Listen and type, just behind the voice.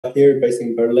here based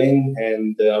in Berlin,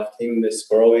 and our team is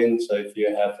growing. So if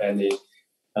you have any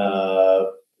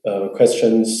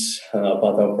questions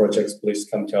about our projects, please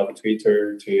come to our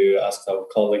Twitter to ask our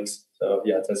colleagues. So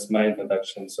yeah, that's my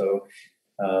introduction. So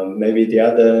maybe the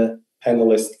other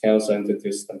panelists can also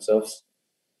introduce themselves.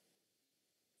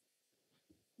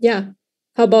 Yeah.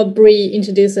 How about Bree,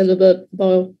 introduce a little bit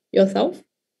about yourself?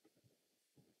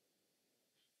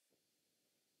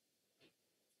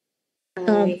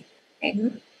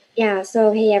 Yeah,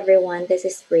 so hey everyone, this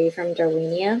is Bree from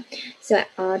Darwinia. So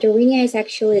Darwinia is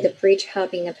actually the bridge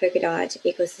hub in the Polkadot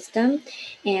ecosystem,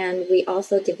 and we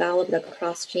also developed a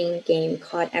cross-chain game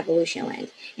called Evolution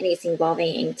Land, and it's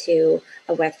evolving into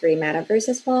a Web3 metaverse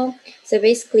as well. So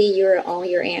basically, you're on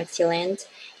your NFT land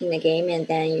in the game, and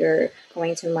then you're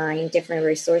going to mine different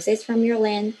resources from your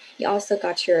land. You also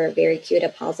got your very cute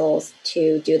puzzles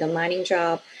to do the mining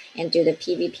job and do the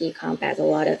PvP combat. A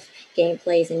lot of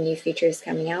gameplays and new features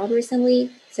coming out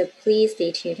recently. So please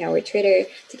stay tuned to our Twitter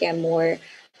to get more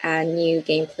new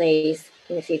gameplays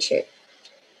in the future.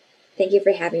 Thank you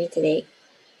for having me today.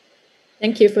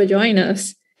 Thank you for joining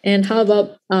us. And how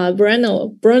about Bruno?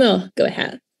 Bruno, go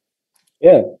ahead.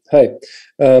 Yeah, hi.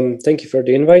 Thank you for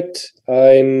the invite.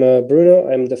 I'm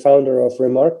Bruno. I'm the founder of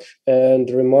Remark, and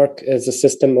Remark is a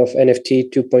system of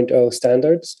NFT 2.0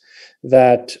 standards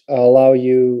that allow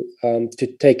you to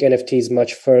take NFTs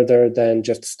much further than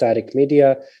just static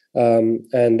media,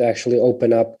 and actually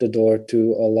open up the door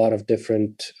to a lot of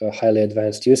different highly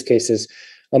advanced use cases.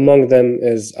 Among them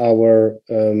is our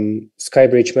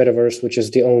Skybridge metaverse, which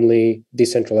is the only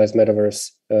decentralized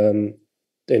metaverse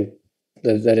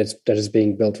that is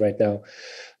being built right now,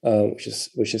 which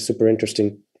is super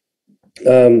interesting.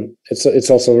 It's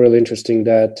also really interesting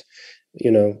that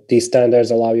these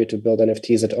standards allow you to build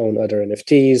NFTs that own other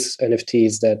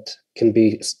NFTs that can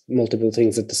be multiple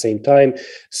things at the same time.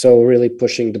 So really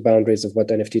pushing the boundaries of what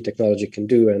NFT technology can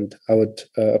do. And I would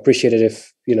appreciate it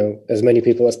if as many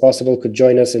people as possible could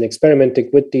join us in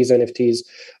experimenting with these NFTs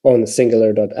on the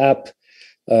singular.app.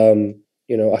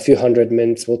 A few hundred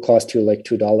mints will cost you like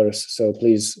 $2. So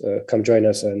please come join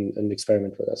us and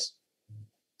experiment with us.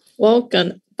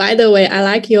 Welcome. By the way, I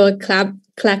like your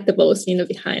collectibles in the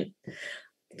behind.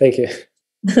 Thank you.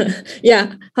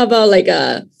 Yeah. How about like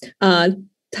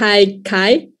Tai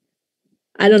Kai?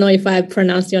 I don't know if I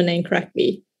pronounced your name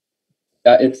correctly.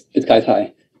 Yeah, it's Kai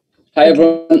Tai. Hi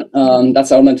everyone.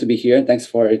 That's our honor to be here. Thanks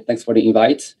for the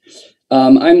invite.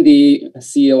 I'm the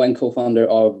CEO and co-founder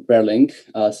of Rarelink.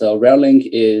 So Rarelink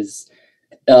is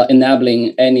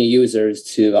enabling any users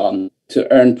to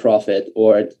earn profit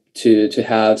or to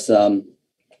have some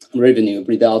revenue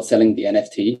without selling the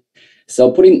NFT. So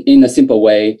putting in a simple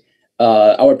way,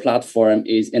 our platform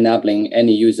is enabling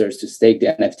any users to stake the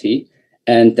NFT.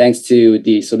 And thanks to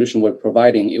the solution we're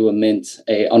providing, it will mint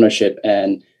a ownership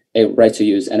and a right to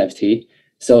use NFT.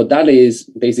 So that is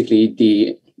basically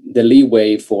the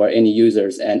leeway for any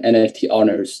users and NFT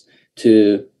owners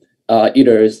to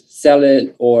either sell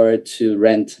it or to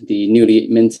rent the newly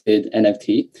minted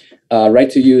NFT. The right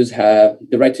to use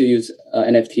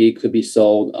NFT could be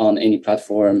sold on any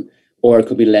platform or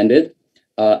could be lended.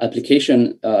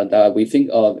 Application that we think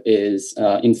of is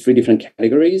in 3 different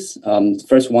categories. The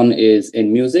first one is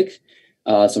in music.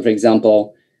 So for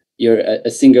example, you're a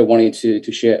singer wanting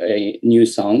to share a new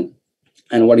song.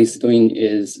 And what he's doing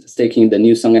is staking the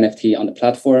new song NFT on the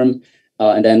platform.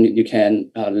 And then you can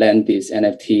lend this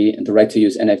NFT and the right to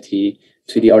use NFT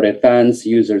to the other fans,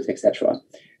 users, etc.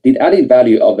 The added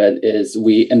value of it is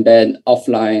we embed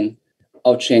offline,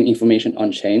 off-chain information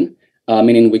on-chain,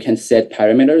 meaning we can set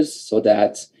parameters so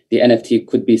that the NFT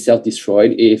could be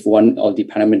self-destroyed if one of the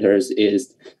parameters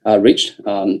is reached.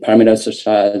 Parameters such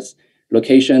as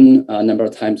location, number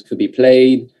of times could be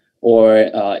played, or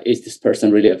is this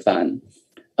person really a fan?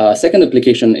 Second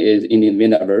application is in the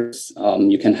Metaverse.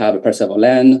 You can have a parcel of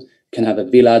land, can have a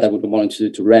villa that would want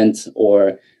to rent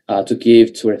or to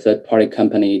give to a third-party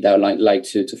company that would like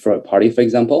to throw a party, for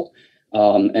example.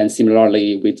 And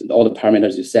similarly, with all the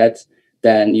parameters you set,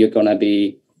 then you're going to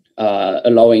be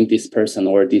allowing this person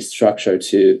or this structure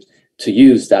to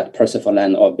use that parcel of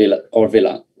land or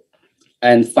villa.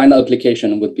 And final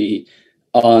application would be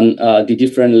on the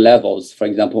different levels. For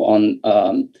example, on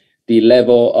the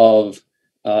level of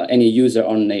any user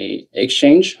on a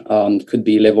exchange, could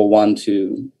be level 1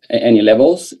 to any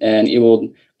levels, and it will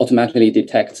automatically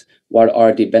detect what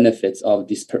are the benefits of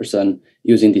this person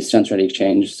using this central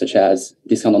exchange, such as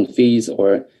discount on fees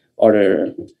or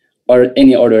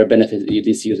any other benefits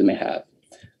this user may have.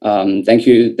 Thank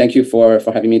you for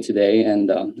having me today,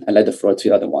 and I let the floor to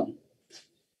the other one.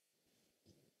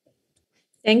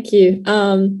 Thank you.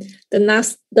 The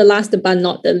last but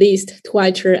not the least,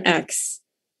 Twitter X.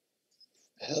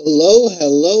 Hello,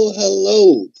 hello,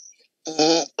 hello.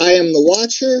 I am the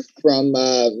Watcher from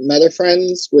Meta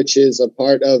Friends, which is a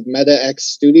part of MetaX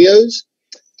Studios.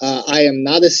 I am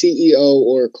not a CEO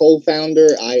or co-founder.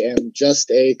 I am just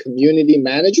a community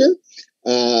manager.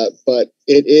 But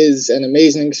it is an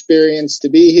amazing experience to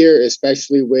be here,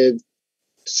 especially with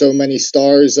so many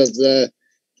stars of the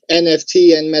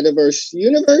NFT and Metaverse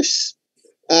universe.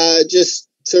 Just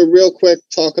to real quick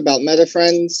talk about Meta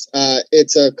Friends.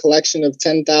 It's a collection of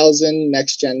 10,000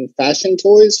 next-gen fashion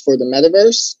toys for the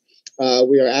Metaverse.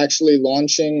 We are actually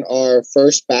launching our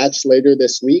first batch later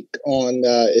this week on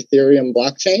Ethereum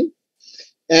blockchain.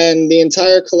 And the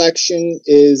entire collection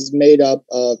is made up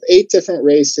of 8 different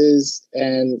races,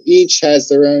 and each has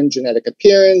their own genetic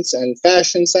appearance and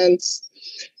fashion sense.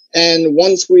 And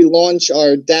once we launch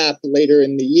our DApp later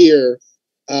in the year,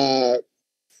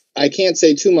 I can't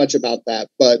say too much about that,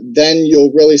 but then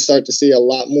you'll really start to see a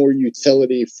lot more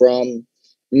utility from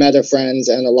Meta Friends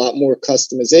and a lot more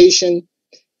customization.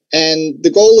 And the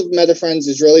goal of Meta Friends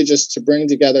is really just to bring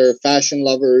together fashion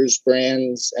lovers,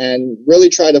 brands, and really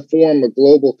try to form a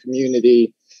global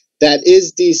community that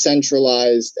is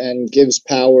decentralized and gives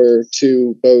power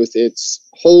to both its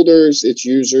holders, its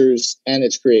users, and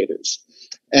its creators.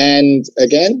 And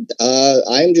again,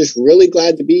 I'm just really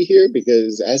glad to be here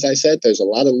because, as I said, there's a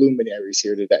lot of luminaries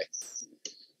here today.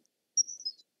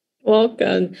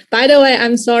 Welcome. By the way,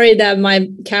 I'm sorry that my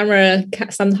camera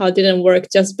somehow didn't work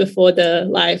just before the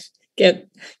live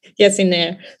gets in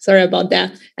there. Sorry about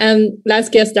that. And let's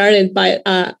get started by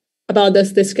about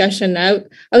this discussion. I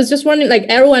was just wondering, like,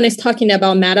 everyone is talking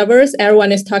about Metaverse,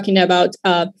 everyone is talking about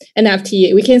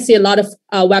NFT. We can see a lot of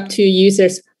Web2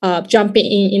 users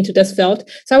jumping into this field.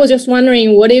 So I was just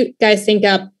wondering, what do you guys think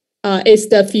is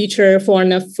the future for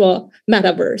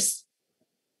Metaverse?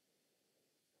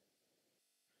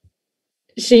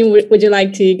 Shane, would you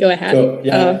like to go ahead? Sure.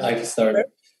 Yeah, I can start.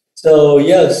 So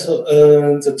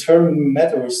the term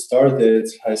Metaverse started,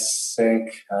 I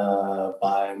think,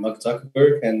 by Mark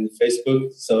Zuckerberg and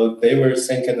Facebook. So they were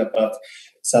thinking about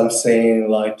something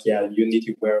like, you need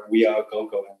to wear VR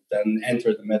goggles and then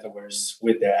enter the Metaverse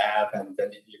with their app, and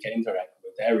then you can interact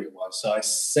with everyone. So I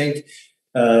think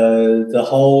the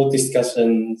whole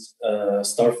discussion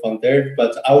start from there,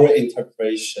 but our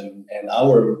interpretation and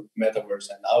our Metaverse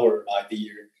and our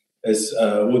idea is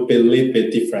would be a little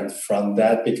bit different from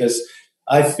that, because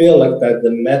I feel like that the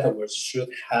Metaverse should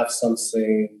have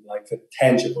something like a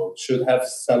tangible, should have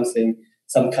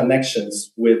some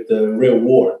connections with the real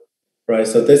world, right?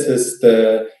 So this is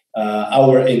the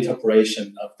our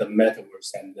interpretation of the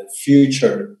Metaverse, and the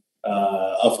future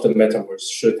of the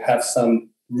Metaverse should have some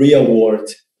real world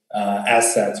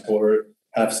assets or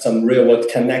have some real world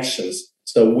connections.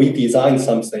 So we designed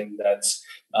something that's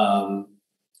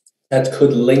that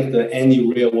could link any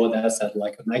real world asset,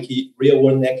 like a real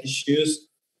world Nike shoes,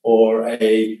 or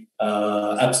a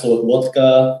Absolute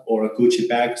vodka, or a Gucci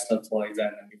bag, stuff like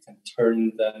that, and we can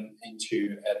turn them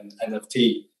into an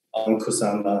NFT on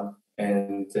Kusama,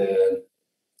 and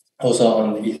also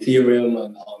on Ethereum,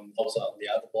 and also on the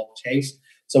other blockchains.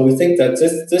 So we think that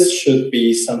this should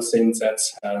be something that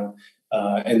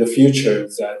in the future,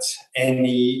 that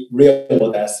any real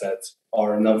world assets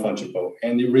are non-fungible.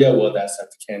 Any real world asset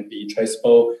can be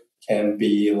traceable, can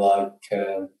be like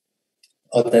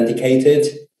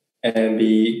authenticated, and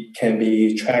can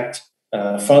be tracked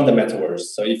from the Metaverse.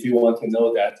 So if you want to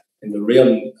know that in the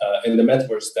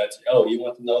Metaverse, that you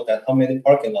want to know that how many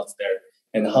parking lots there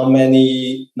and how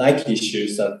many Nike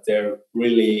shoes are there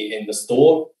really in the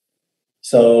store.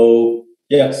 So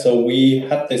we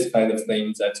have this kind of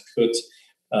thing that could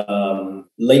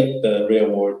link the real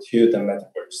world to the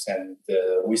Metaverse, and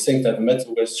we think that the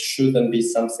Metaverse shouldn't be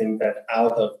something that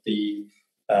out of the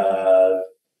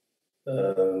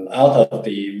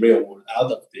real world,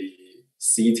 out of the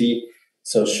city.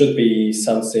 So should be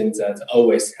something that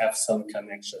always have some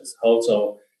connections.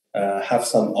 Also have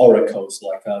some oracles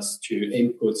like us to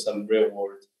input some real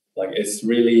world, like it's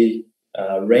really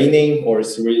raining or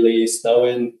it's really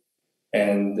snowing.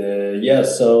 And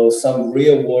so some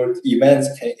real world events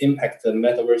can impact the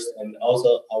Metaverse, and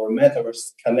also our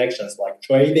Metaverse connections, like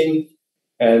trading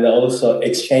and also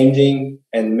exchanging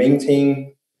and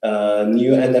minting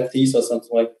new NFTs or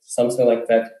something like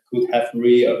that could have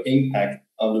real impact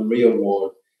on the real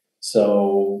world.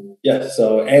 So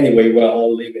anyway, we're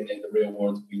all living in the real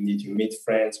world. We need to meet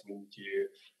friends, we need to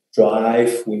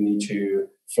drive, we need to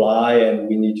fly, and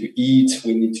we need to eat,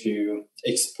 we need to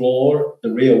explore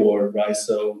the real world, right?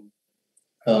 So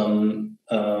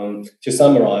to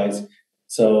summarize,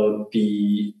 So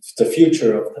the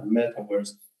future of the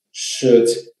metaverse should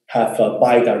have a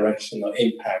bi-directional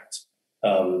impact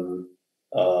on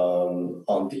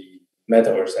the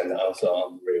metaverse and also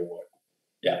on the real world.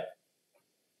 Yeah.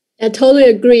 I totally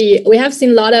agree. We have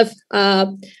seen a lot of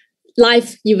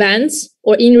live events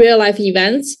or in real life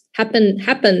events happened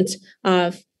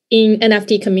in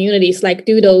NFT communities like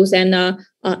Doodles and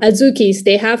Azukis.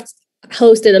 They have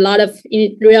hosted a lot of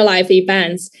in real life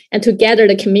events and to gather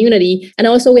the community. And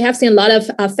also we have seen a lot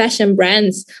of fashion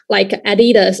brands like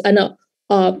Adidas and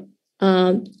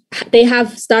they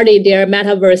have started their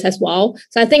metaverse as well.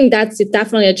 So I think that's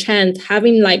definitely a trend,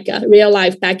 having like a real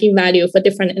life backing value for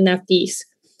different NFTs.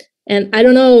 And I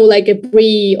don't know, like if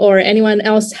Bree or anyone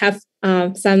else have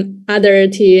some other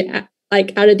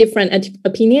different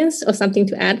opinions or something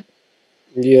to add.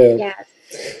 Yeah.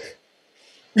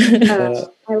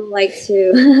 I would like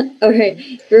to. All right,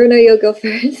 Bruno, you'll go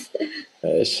first.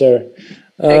 Sure.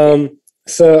 Okay.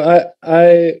 So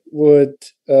I would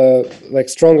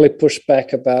strongly push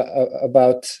back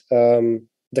about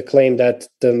the claim that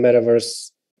the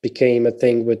metaverse became a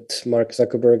thing with Mark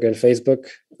Zuckerberg and Facebook.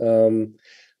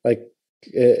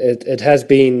 It has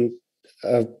been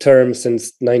a term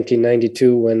since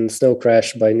 1992 when Snow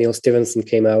Crash by Neil Stevenson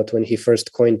came out, when he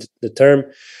first coined the term.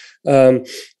 And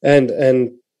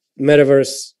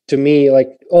metaverse, to me, like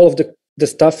all of the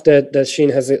stuff that Sheen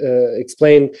has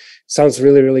explained sounds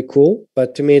really, really cool.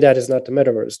 But to me, that is not the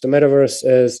metaverse. The metaverse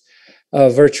is a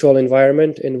virtual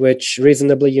environment in which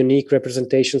reasonably unique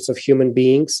representations of human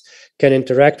beings can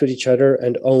interact with each other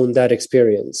and own that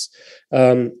experience.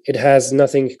 It has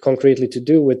nothing concretely to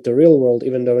do with the real world,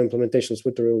 even though implementations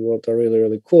with the real world are really,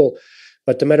 really cool.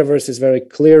 But the metaverse is very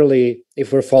clearly,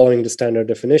 if we're following the standard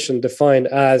definition, defined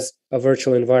as a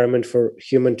virtual environment for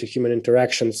human-to-human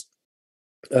interactions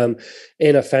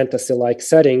in a fantasy-like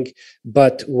setting,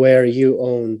 but where you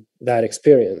own that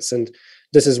experience. And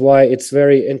this is why it's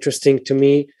very interesting to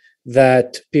me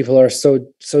that people are so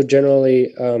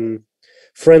generally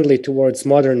friendly towards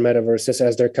modern metaverses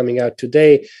as they're coming out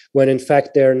today, when in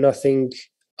fact they're nothing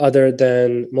other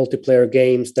than multiplayer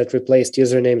games that replaced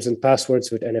usernames and passwords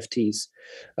with NFTs.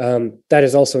 That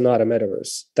is also not a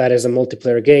metaverse. That is a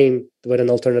multiplayer game with an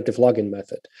alternative login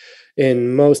method.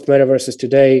 In most metaverses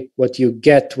today, what you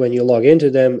get when you log into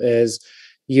them is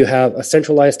you have a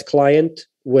centralized client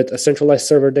with a centralized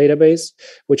server database,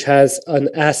 which has an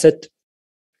asset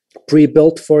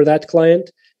pre-built for that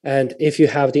client. And if you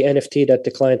have the NFT that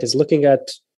the client is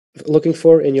looking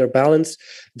for in your balance,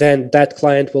 then that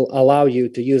client will allow you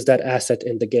to use that asset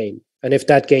in the game. And if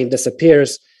that game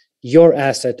disappears, your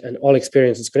asset and all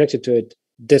experiences connected to it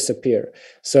disappear.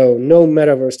 So no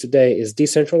metaverse today is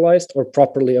decentralized or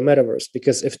properly a metaverse,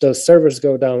 because if those servers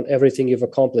go down, everything you've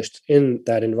accomplished in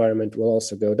that environment will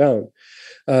also go down.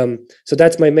 So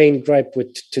that's my main gripe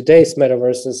with today's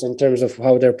metaverses in terms of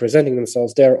how they're presenting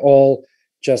themselves. They're all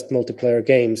just multiplayer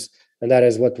games. And that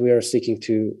is what we are seeking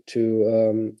to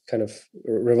kind of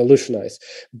revolutionize.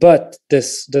 But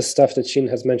this stuff that Sheen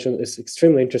has mentioned is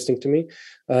extremely interesting to me.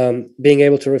 Being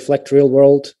able to reflect real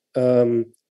world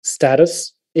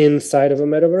status inside of a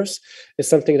metaverse is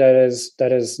something that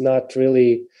is not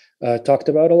really talked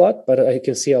about a lot, but I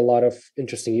can see a lot of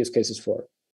interesting use cases for.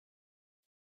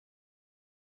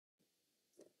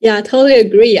 Yeah, I totally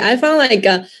agree. I found like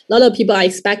a lot of people are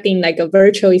expecting like a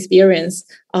virtual experience,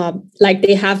 like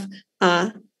they have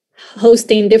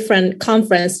hosting different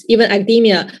conference, even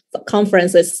academia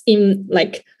conferences in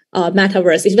like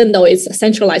metaverse, even though it's a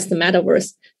centralized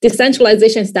metaverse.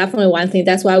 Decentralization is definitely one thing.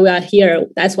 That's why we are here.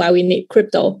 That's why we need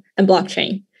crypto and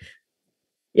blockchain.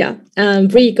 Yeah.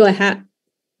 Bree, go ahead.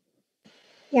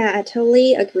 Yeah, I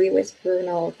totally agree with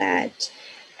Bruno that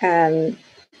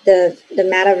the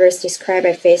metaverse described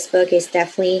by Facebook is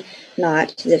definitely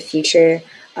not the future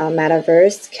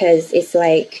metaverse, because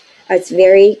it's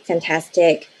very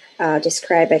fantastic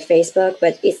described by Facebook,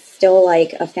 but it's still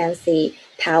like a fancy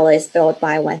palace built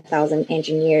by 1,000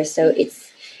 engineers. So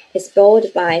it's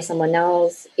built by someone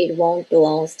else. It won't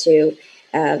belong to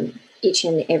each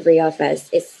and every of us.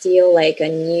 It's still like a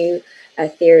new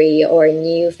theory or a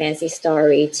new fancy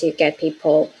story to get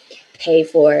people pay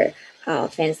for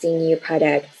fancy new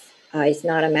products. It's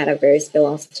not a metaverse,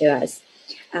 belongs to us.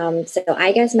 So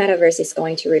I guess metaverse is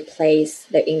going to replace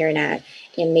the internet,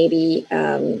 and maybe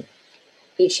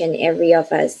each and every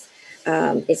of us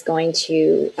is going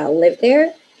to live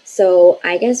there. So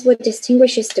I guess what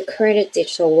distinguishes the current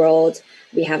digital world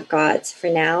we have got for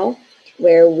now,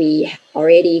 where we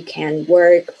already can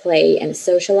work, play, and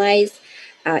socialize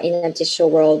in a digital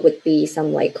world, would be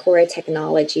some like core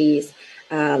technologies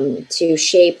to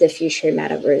shape the future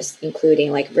metaverse,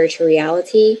 including like virtual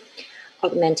reality,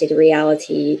 augmented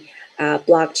reality,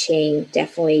 blockchain,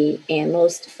 definitely, and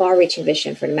most far-reaching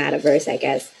vision for the metaverse, I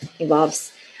guess,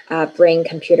 involves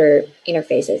brain-computer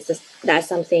interfaces. That's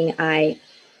something I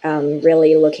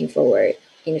really looking forward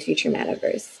in the future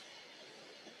metaverse.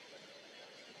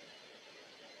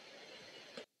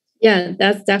 Yeah,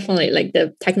 that's definitely like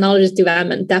the technology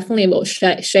development definitely will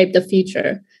shape the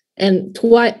future. And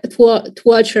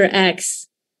Torture X.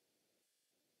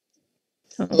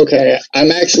 Okay,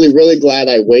 I'm actually really glad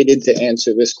I waited to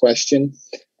answer this question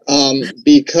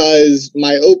because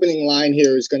my opening line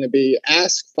here is going to be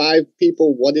ask 5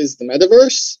 people what is the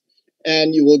metaverse,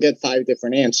 and you will get 5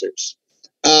 different answers.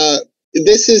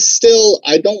 This is still,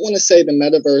 I don't want to say the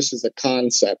metaverse is a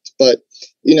concept, but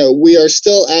we are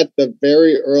still at the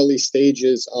very early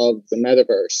stages of the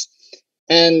metaverse.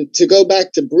 And to go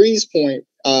back to Bree's point,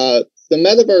 the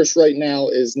metaverse right now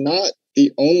is not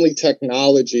the only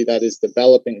technology that is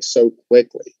developing so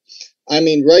quickly. I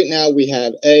mean, right now we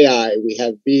have AI, we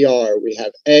have VR, we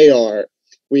have AR,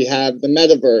 we have the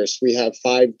metaverse, we have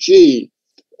 5G.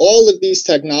 All of these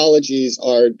technologies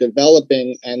are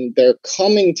developing and they're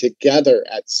coming together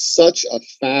at such a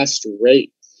fast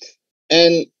rate.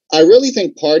 And I really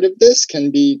think part of this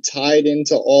can be tied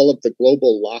into all of the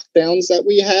global lockdowns that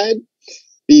we had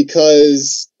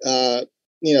because,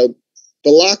 the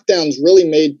lockdowns really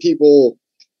made people,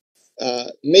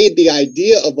 made the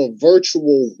idea of a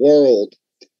virtual world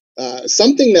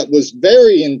something that was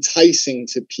very enticing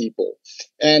to people.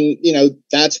 And,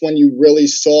 that's when you really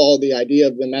saw the idea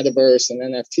of the metaverse and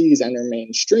NFTs enter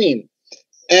mainstream.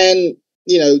 And,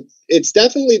 it's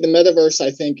definitely the metaverse,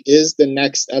 I think, is the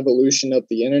next evolution of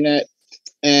the internet.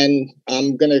 And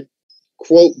I'm going to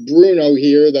quote Bruno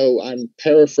here, though I'm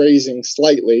paraphrasing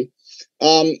slightly.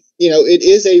 It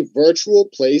is a virtual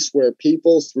place where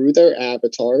people through their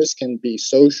avatars can be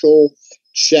social,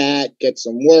 chat, get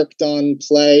some work done,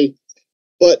 play.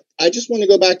 But I just want to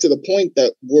go back to the point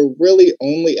that we're really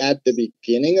only at the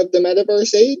beginning of the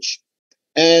metaverse age.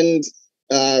 And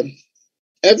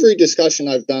every discussion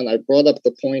I've done, I brought up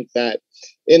the point that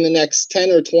in the next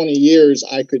 10 or 20 years,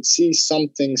 I could see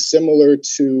something similar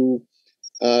to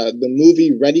the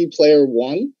movie Ready Player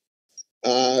One.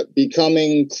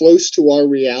 Becoming close to our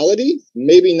reality,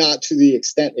 maybe not to the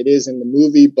extent it is in the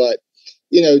movie, but,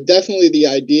 definitely the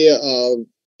idea of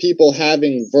people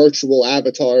having virtual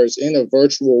avatars in a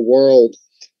virtual world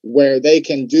where they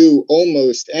can do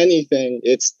almost anything.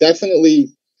 It's definitely,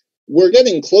 we're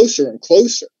getting closer and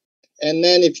closer. And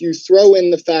then if you throw in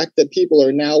the fact that people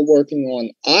are now working on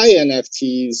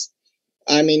INFTs,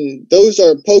 I mean, those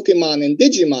are Pokemon and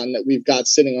Digimon that we've got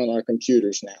sitting on our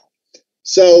computers now.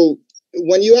 So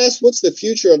when you ask what's the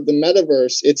future of the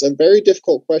metaverse, it's a very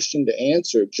difficult question to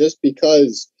answer just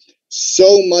because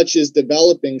so much is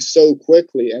developing so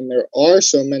quickly and there are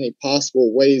so many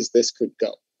possible ways this could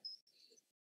go.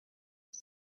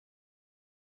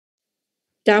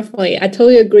 Definitely. I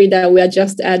totally agree that we are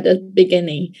just at the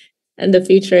beginning and the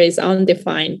future is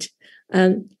undefined.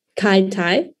 Kai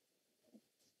Tai?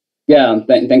 Yeah,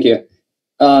 thank you.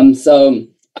 So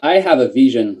I have a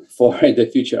vision for the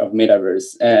future of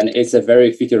metaverse, and it's a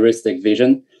very futuristic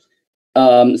vision.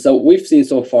 So we've seen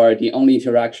so far the only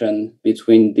interaction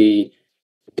between the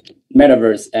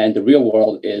metaverse and the real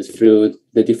world is through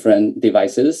the different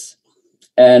devices.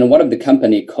 And one of the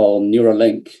company called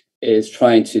Neuralink is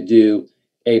trying to do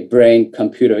a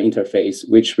brain-computer interface,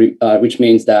 which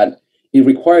means that it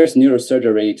requires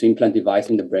neurosurgery to implant device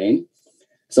in the brain.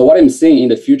 So what I'm seeing in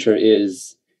the future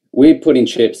is we put in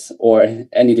chips or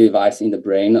any device in the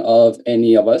brain of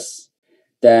any of us,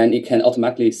 then it can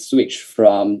automatically switch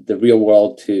from the real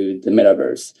world to the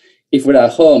metaverse. If we're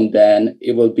at home, then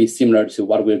it will be similar to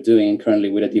what we're doing currently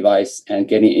with a device and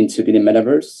getting into the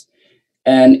metaverse.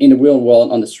 And in the real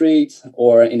world on the street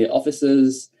or in the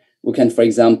offices, we can, for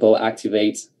example,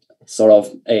 activate sort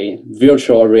of a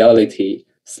virtual reality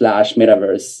 /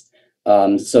 metaverse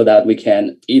so that we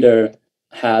can either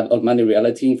have augmented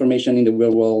reality information in the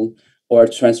real world or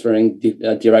transferring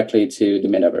directly to the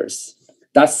metaverse.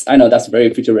 I know that's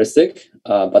very futuristic,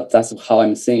 but that's how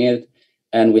I'm seeing it.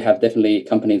 And we have definitely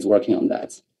companies working on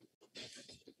that.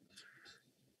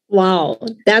 Wow,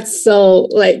 that's so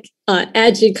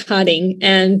edgy cutting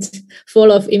and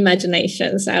full of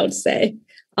imaginations, I would say.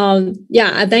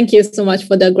 Thank you so much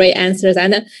for the great answers.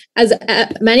 And as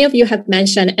many of you have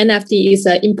mentioned, NFT is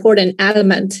an important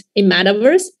element in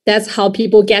Metaverse. That's how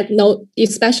people get to know,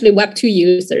 especially Web2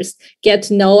 users, get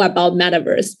to know about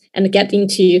Metaverse and get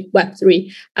into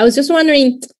Web3. I was just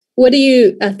wondering, what do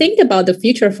you think about the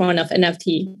future form of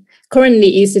NFT?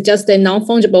 currently is just a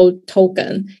non-fungible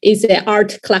token, is it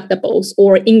art collectibles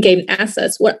or in-game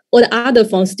assets? What other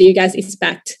forms do you guys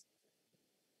expect?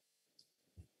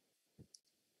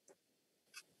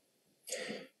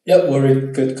 Yeah,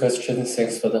 very good question.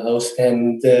 Thanks for the host.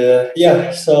 And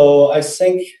so I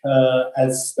think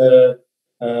as the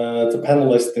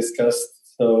panelists discussed,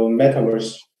 so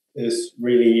Metaverse is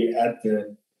really at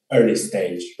the early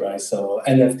stage, right? So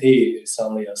NFT is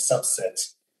only a subset.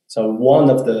 So one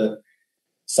of the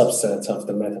subsets of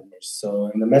the Metaverse. So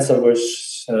in the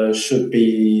Metaverse should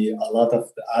be a lot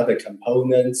of the other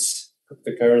components,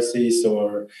 cryptocurrencies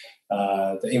or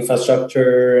the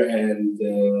infrastructure and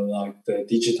like the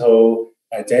digital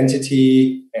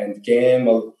identity and game.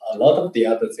 A lot of the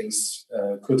other things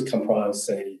could comprise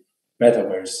a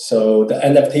metaverse. So the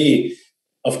NFT,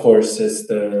 of course, is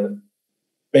the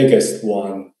biggest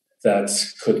one that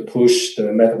could push the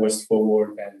metaverse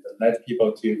forward and let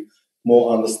people to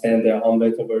more understand their own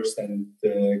metaverse and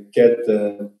get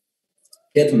the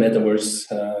metaverse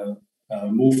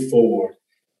move forward.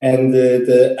 And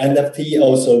the NFT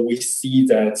also, we see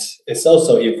that it's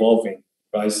also evolving,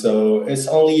 right? So it's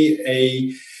only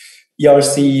a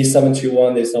ERC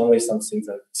 721 is only something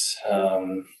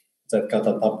that that got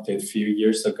adopted a few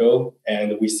years ago,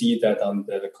 and we see that on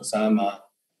the Kusama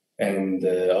and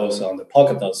also on the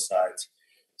Polkadot side.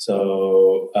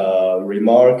 So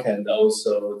Remark and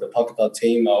also the Polkadot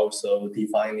team are also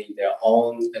defining their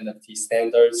own NFT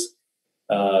standards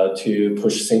to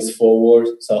push things forward.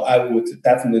 So I would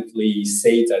definitely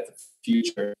say that the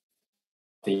future,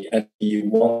 the NFT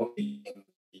won't be in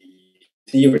the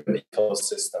Ethereum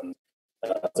ecosystem.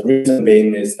 The reason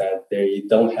being is that they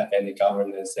don't have any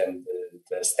governance and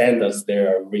the standards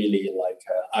there are really like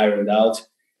ironed out.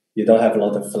 You don't have a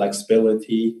lot of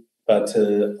flexibility, but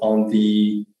on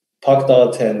the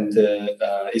Polkadot and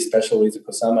especially the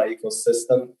Kusama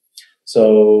ecosystem,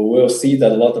 so we'll see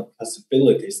that a lot of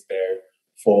possibilities there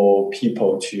for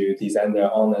people to design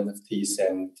their own NFTs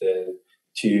and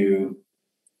to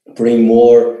bring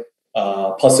more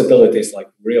possibilities like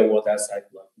real world assets,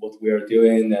 like what we are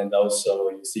doing, and also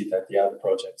you see that the other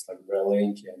projects like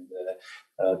Relink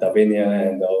and Davinia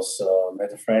and also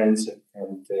MetaFriends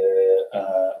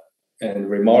and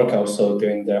Remark also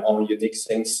doing their own unique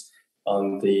things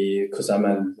on the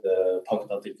Kusama and the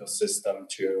Polkadot ecosystem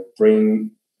to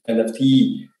bring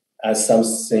NFT as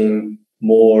something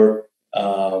more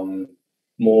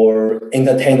more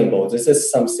entertainable. This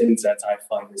is something that I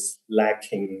find is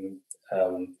lacking.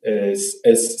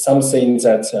 Is something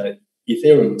that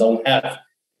Ethereum don't have,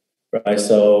 right?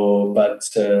 So, but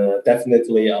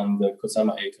definitely on the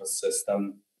Kusama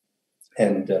ecosystem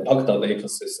and the Polkadot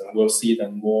ecosystem, we'll see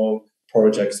that more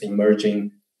projects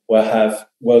emerging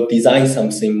will design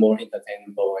something more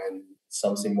entertainable and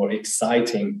something more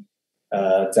exciting.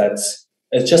 That's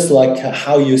it's just like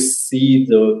how you see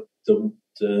the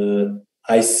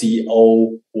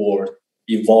ICO world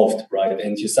evolved, right?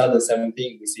 In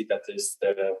 2017, we see that there's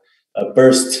the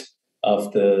burst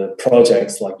of the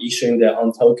projects like issuing their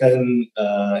own token,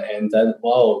 and then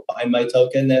wow, buy my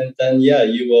token, and then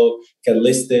you will get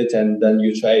listed, and then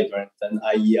you trade, right? Then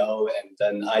IEO, and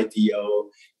then IDO,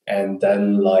 and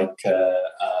then like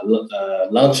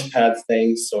launchpad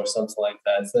things or something like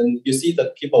that. And you see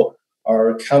that people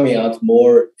are coming out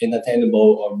more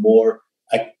entertainable or more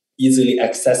easily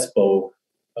accessible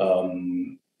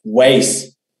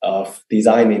ways of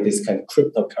designing this kind of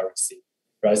cryptocurrency,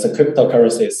 right? So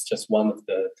cryptocurrency is just one of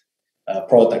the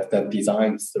products that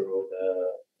designs through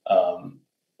the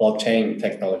blockchain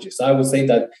technology. So I would say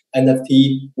that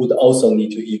NFT would also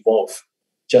need to evolve,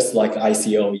 just like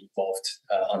ICO evolved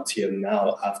until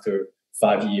now after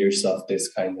 5 years of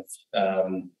this kind of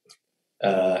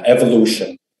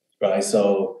evolution, right?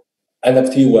 So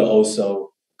NFT will also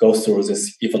go through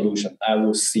this evolution. I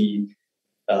will see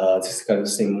this kind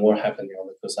of thing more happening on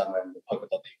the Kusama and the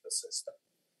Polkadot ecosystem.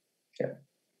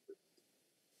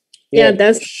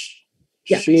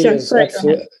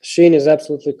 Sheen is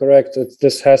absolutely correct.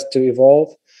 This has to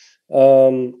evolve.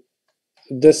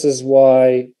 This is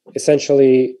why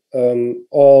essentially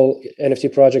all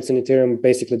NFT projects in Ethereum are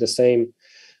basically the same.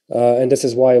 And this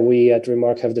is why we at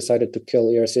Remark have decided to kill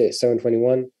ERC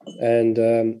 721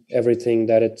 and everything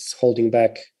that it's holding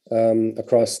back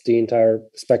across the entire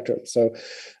spectrum. So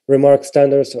Remark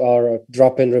standards are a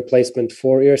drop-in replacement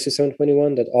for ERC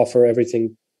 721 that offer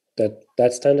everything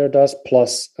that standard does,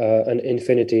 plus an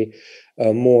infinity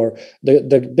more.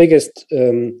 The biggest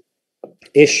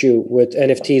issue with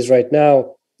NFTs right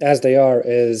now, as they are,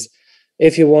 is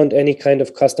if you want any kind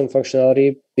of custom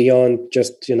functionality beyond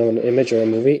just an image or a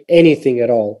movie, anything at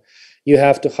all, you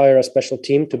have to hire a special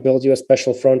team to build you a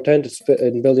special front end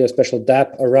and build you a special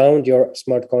dApp around your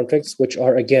smart contracts, which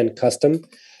are, again, custom.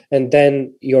 And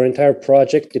then your entire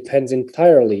project depends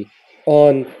entirely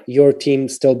on your team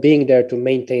still being there to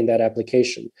maintain that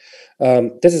application.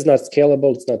 This is not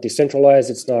scalable. It's not decentralized.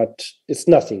 It's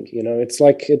nothing.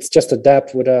 It's just a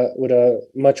dApp with a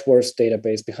much worse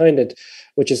database behind it,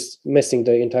 which is missing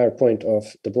the entire point of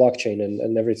the blockchain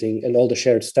and everything and all the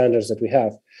shared standards that we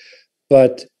have.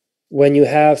 But when you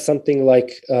have something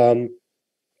like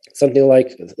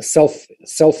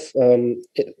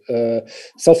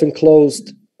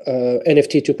self-enclosed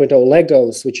NFT 2.0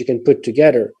 Legos, which you can put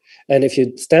together, and if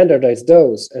you standardize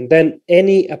those, and then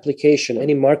any application,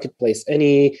 any marketplace,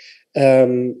 any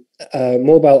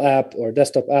mobile app or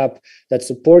desktop app that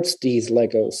supports these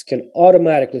Legos can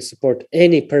automatically support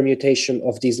any permutation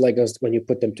of these Legos when you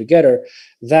put them together,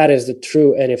 that is the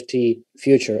true NFT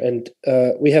future. And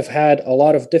we have had a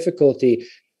lot of difficulty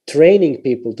training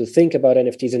people to think about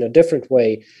NFTs in a different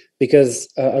way, because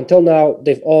until now,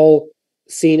 they've all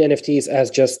seen NFTs as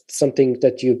just something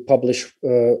that you publish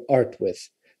art with.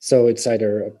 So it's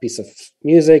either a piece of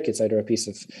music, it's either a piece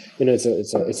of,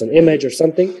 it's an image or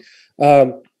something.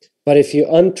 But if you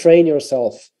untrain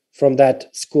yourself from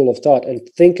that school of thought and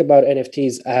think about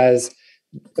NFTs as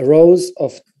rows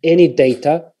of any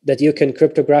data that you can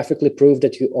cryptographically prove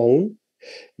that you own,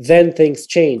 then things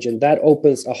change, and that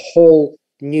opens a whole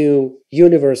new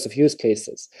universe of use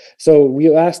cases. So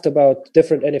you asked about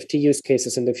different NFT use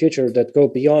cases in the future that go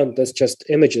beyond just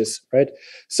images, right?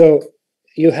 So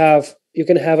you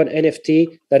can have an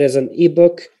NFT that is an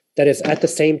ebook that is at the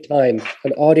same time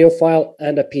an audio file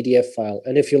and a PDF file.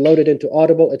 And if you load it into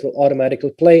Audible, it will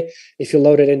automatically play. If you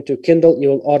load it into Kindle, you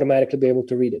will automatically be able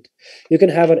to read it. You can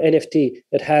have an NFT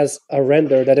that has a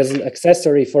render that is an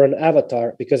accessory for an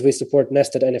avatar, because we support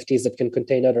nested NFTs that can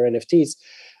contain other NFTs,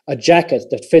 a jacket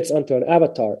that fits onto an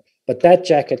avatar. But that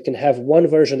jacket can have one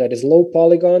version that is low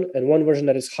polygon and one version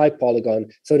that is high polygon,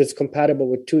 so that it's compatible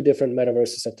with two different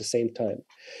metaverses at the same time.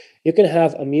 You can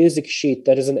have a music sheet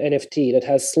that is an NFT that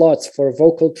has slots for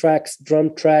vocal tracks, drum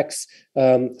tracks,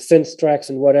 synth tracks,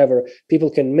 and whatever.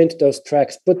 People can mint those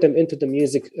tracks, put them into the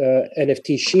music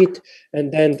NFT sheet,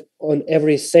 and then on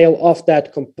every sale of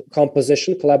that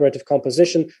composition, collaborative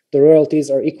composition, the royalties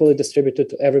are equally distributed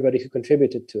to everybody who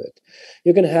contributed to it.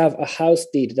 You can have a house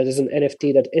deed that is an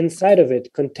NFT that inside of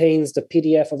it contains the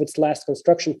PDF of its last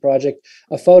construction project,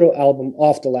 a photo album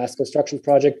of the last construction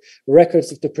project,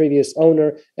 records of the previous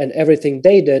owner, and everything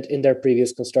they did in their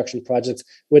previous construction projects,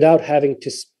 without having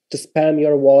to spam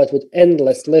your wallet with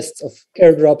endless lists of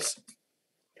airdrops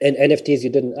and NFTs you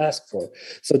didn't ask for.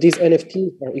 So these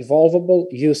NFTs are evolvable,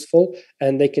 useful,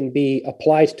 and they can be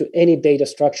applied to any data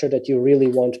structure that you really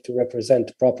want to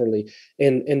represent properly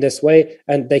in this way,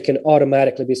 and they can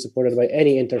automatically be supported by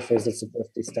any interface that supports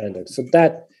these standards. So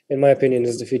that, in my opinion,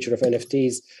 is the future of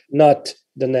NFTs, not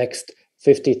the next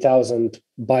 50,000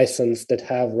 bisons that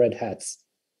have red hats.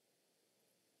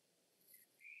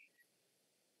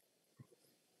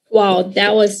 Wow,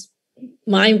 that was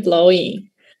mind-blowing.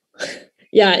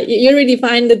 Yeah, you really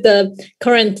defined the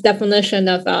current definition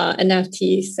of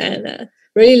NFTs, and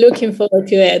really looking forward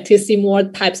to it, to see more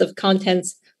types of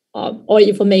contents or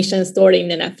information stored in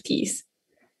NFTs.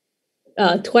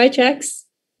 Toy checks?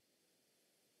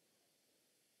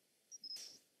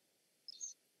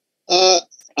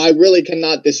 I really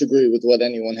cannot disagree with what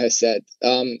anyone has said.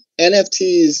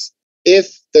 NFTs,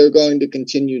 if they're going to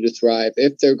continue to thrive,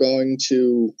 if they're going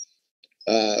to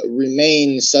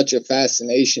remain such a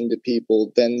fascination to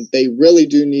people, then they really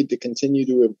do need to continue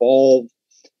to evolve.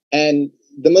 And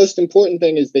the most important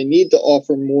thing is they need to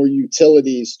offer more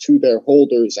utilities to their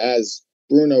holders, as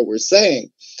Bruno was saying.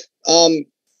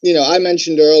 I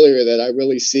mentioned earlier that I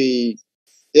really see,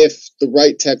 if the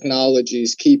right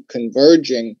technologies keep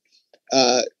converging,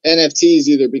 NFTs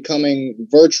either becoming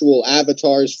virtual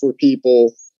avatars for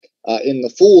people in the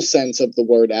full sense of the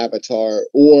word avatar,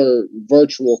 or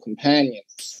virtual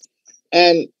companions.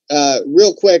 And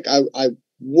real quick, I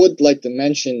would like to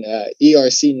mention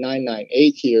ERC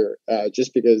 998 here,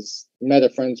 just because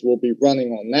MetaFriends will be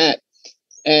running on that.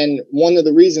 And one of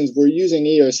the reasons we're using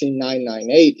ERC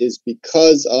 998 is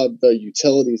because of the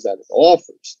utilities that it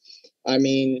offers. I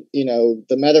mean, the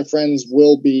MetaFriends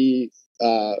will be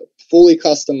fully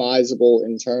customizable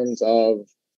in terms of,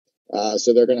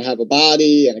 so they're going to have a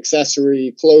body, an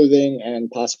accessory, clothing, and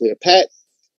possibly a pet.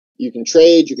 You can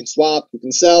trade, you can swap, you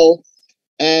can sell.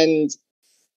 And,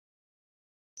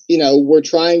 we're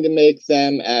trying to make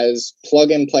them as plug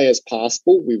and play as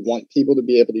possible. We want people to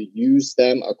be able to use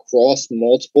them across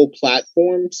multiple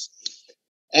platforms.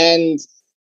 And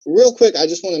real quick, I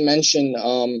just want to mention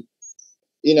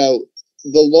the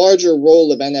larger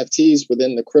role of NFTs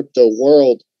within the crypto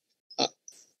world,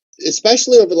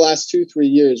 especially over the last 2-3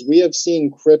 years, we have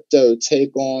seen crypto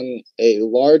take on a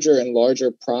larger and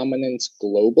larger prominence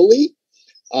globally.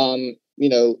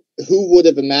 Who would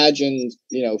have imagined,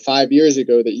 5 years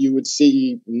ago that you would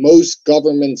see most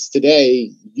governments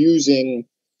today using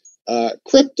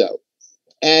crypto?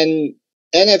 And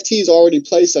NFTs already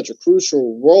play such a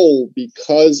crucial role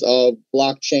because of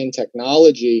blockchain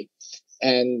technology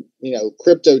and,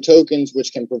 crypto tokens,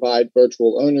 which can provide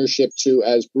virtual ownership to,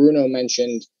 as Bruno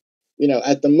mentioned,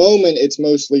 at the moment, it's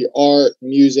mostly art,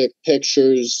 music,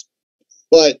 pictures.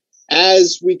 But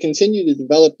as we continue to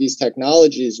develop these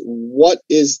technologies, what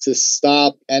is to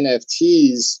stop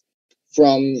NFTs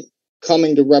from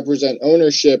coming to represent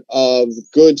ownership of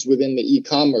goods within the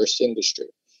e-commerce industry?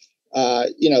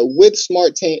 With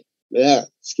smart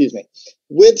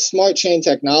chain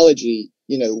technology,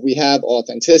 we have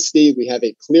authenticity, we have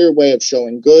a clear way of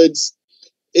showing goods.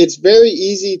 It's very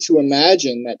easy to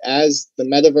imagine that as the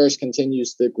metaverse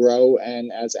continues to grow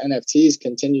and as NFTs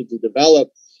continue to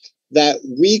develop, that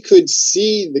we could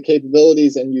see the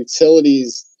capabilities and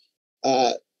utilities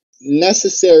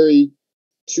necessary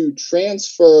to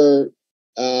transfer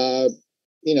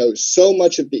so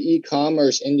much of the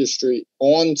e-commerce industry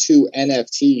onto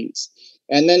NFTs.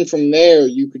 And then from there,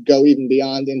 you could go even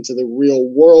beyond into the real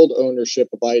world ownership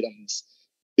of items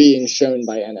being shown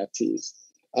by NFTs.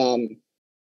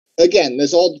 Again,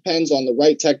 this all depends on the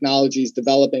right technologies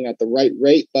developing at the right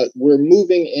rate, but we're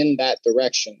moving in that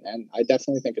direction, and I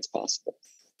definitely think it's possible.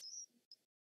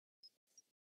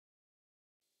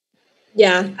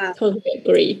 Yeah, totally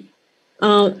agree.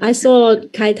 I saw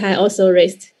Kai Tai also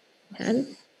raised hand.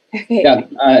 Okay. Yeah,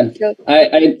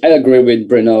 I agree with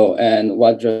Bruno and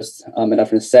what just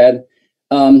Metaverse said.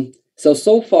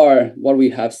 So far, what we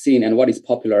have seen and what is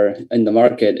popular in the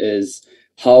market is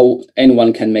how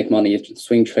anyone can make money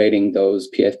swing trading those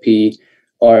PFP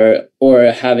or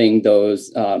having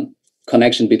those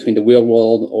connection between the real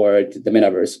world or the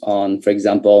metaverse on, for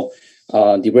example,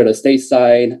 the real estate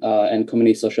side and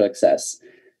community social access.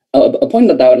 A point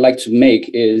that I would like to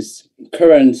make is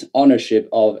current ownership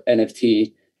of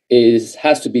NFT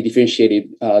has to be differentiated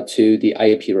to the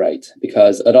IP right,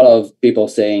 because a lot of people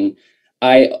saying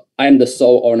I'm the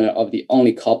sole owner of the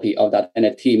only copy of that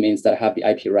NFT means that I have the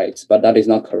IP rights, but that is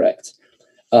not correct.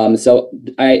 So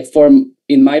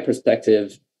in my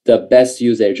perspective, the best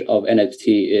usage of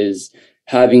NFT is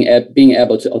being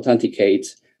able to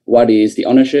authenticate what is the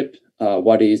ownership,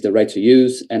 what is the right to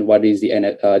use, and what is the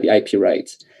IP right.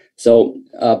 So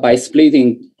by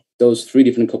splitting those three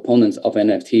different components of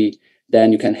NFT,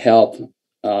 then you can help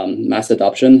mass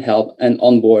adoption, help and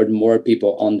onboard more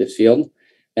people on the field,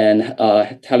 and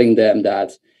telling them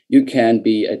that you can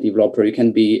be a developer, you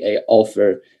can be an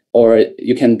author, or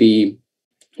you can be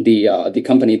the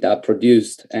company that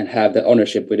produced and have the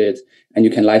ownership with it, and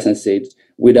you can license it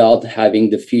without having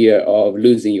the fear of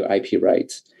losing your IP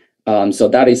rights. So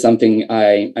that is something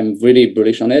I'm really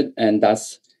bullish on it, and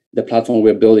that's the platform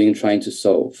we're building and trying to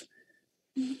solve.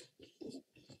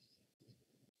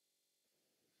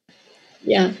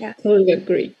 Yeah, totally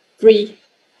agree. Free.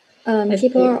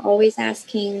 People are always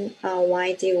asking,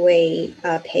 why do we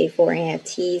pay for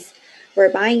NFTs? We're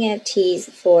buying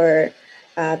NFTs for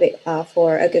a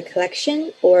good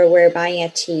collection, or we're buying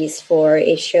NFTs for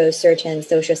it shows certain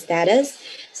social status.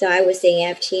 So I would say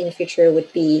NFT in the future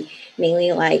would be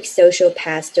mainly like social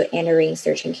paths to entering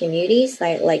certain communities,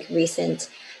 like recent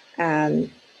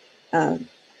hopping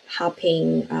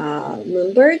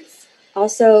moonbirds.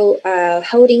 Also,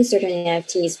 holding certain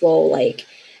NFTs will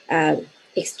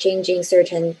exchanging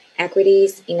certain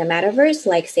equities in the metaverse,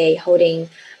 like say holding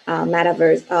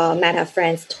Meta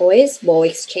Friends toys will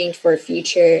exchange for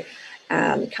future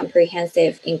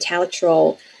comprehensive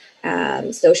intellectual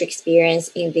social experience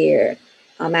in their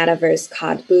metaverse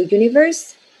called Blue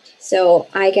Universe. So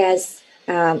I guess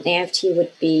NFT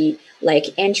would be like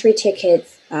entry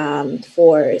tickets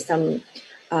for some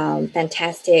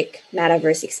fantastic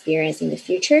metaverse experience in the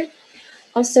future.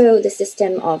 Also, the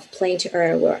system of play to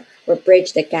earn will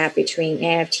bridge the gap between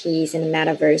NFTs and the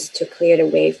metaverse to clear the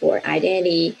way for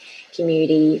identity,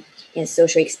 community, and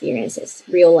social experiences,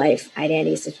 real life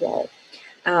identities as well.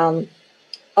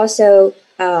 Also,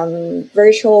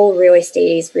 virtual real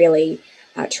estate is really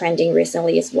trending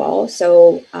recently as well.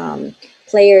 So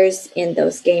players in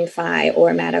those GameFi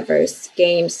or metaverse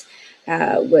games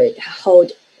would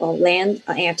hold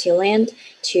NFT land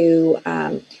to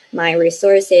mine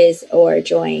resources or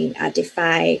join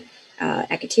DeFi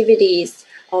activities.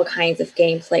 All kinds of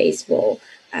gameplays will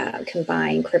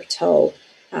combine crypto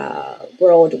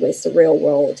world with the real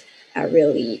world,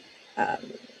 really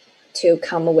to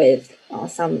come with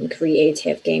some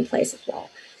creative gameplays as well.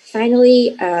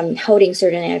 Finally, holding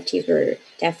certain NFTs will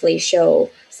definitely show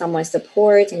someone's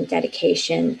support and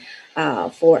dedication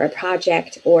for a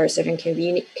project or certain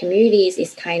communities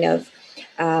is kind of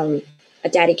a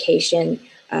dedication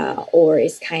or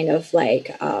is kind of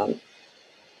like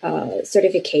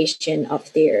certification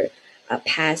of their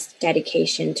past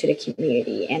dedication to the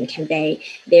community and convey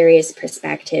various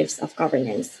perspectives of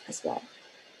governance as well.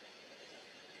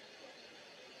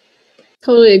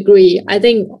 Totally agree. I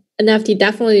think NFT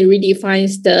definitely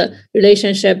redefines the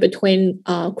relationship between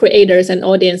creators and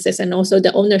audiences, and also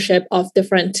the ownership of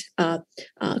different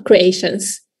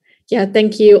creations. Yeah,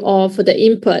 thank you all for the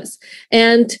inputs.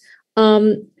 And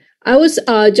I was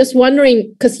just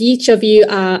wondering, because each of you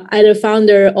are either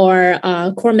founder or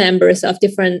core members of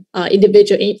different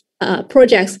individual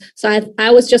projects. So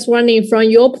I was just wondering, from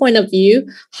your point of view,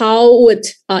 how would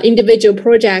individual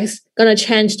projects going to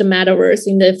change the metaverse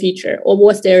in the future, or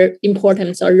what's their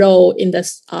importance or role in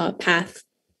this path?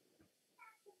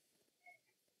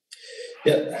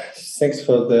 Yeah, thanks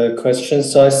for the question.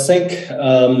 So I think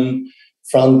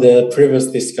from the previous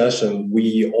discussion,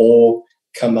 we all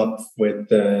come up with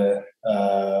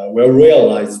we'll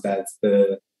realize that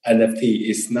the NFT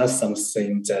is not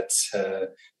something that's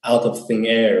out of thin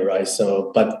air, right?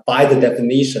 So, but by the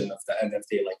definition of the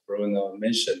NFT, like Bruno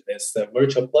mentioned, it's a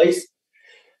virtual place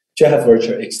to have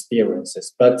virtual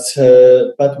experiences. But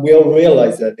we'll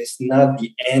realize that it's not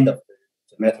the end of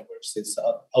the metaverse. It's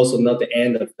also not the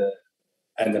end of the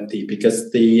NFT,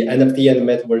 because the NFT and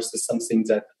the metaverse is something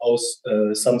that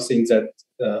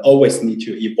always need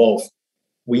to evolve.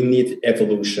 We need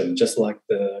evolution, just like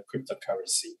the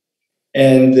cryptocurrency.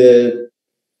 And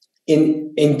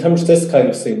in terms of this kind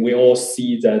of thing, we all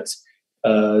see that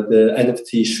the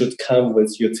NFT should come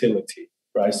with utility,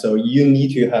 right? So you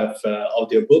need to have an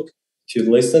audiobook to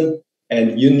listen,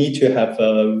 and you need to have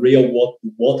a real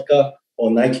vodka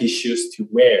or Nike shoes to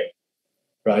wear,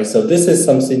 right? So this is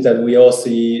something that we all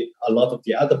see a lot of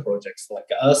the other projects like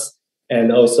us,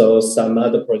 and also some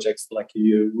other projects like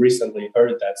you recently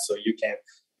heard that. So you can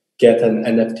get an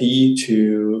NFT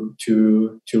to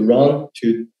run,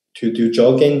 to do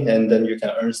jogging, and then you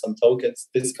can earn some tokens.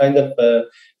 This kind of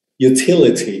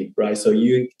utility, right? So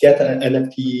you get an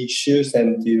NFT shoes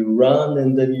and you run,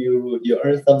 and then you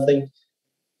earn something.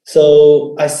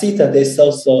 So I see that this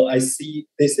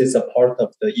is a part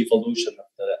of the evolution of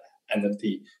the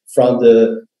NFT from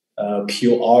the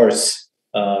pure arts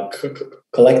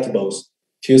collectibles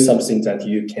to something that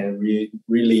you can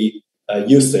really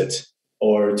use it,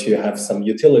 or to have some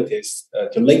utilities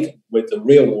to link with the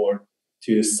real world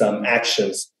to some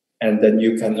actions, and then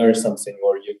you can earn something,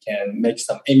 or you can make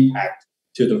some impact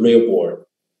to the real world,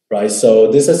 right?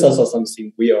 So this is also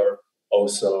something we are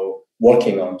also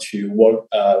working on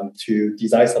to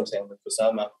design something with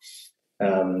Kusama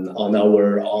on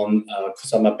our own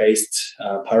Kusama-based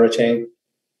parachain,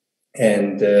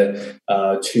 and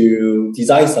to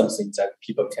design something that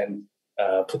people can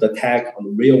put a tag on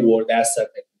the real world asset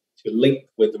and to link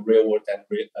with the real world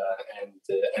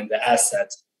and the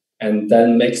asset, and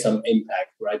then make some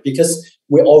impact, right? Because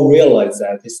we all realize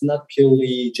that it's not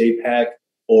purely JPEG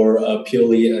or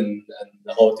purely an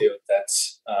audio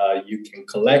that you can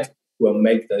collect will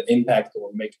make the impact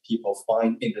or make people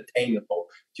find entertainable,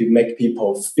 to make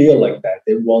people feel like that.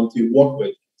 They want to work with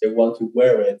it, they want to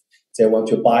wear it, they want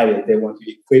to buy it, they want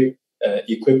to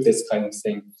equip this kind of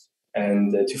thing,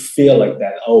 and to feel like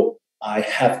that, oh, I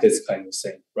have this kind of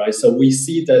thing, right? So we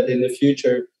see that in the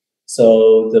future,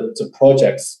 so the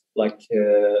projects like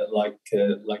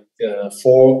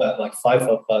 5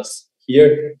 of us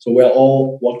here, so we're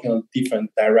all working on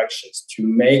different directions to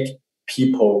make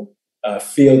people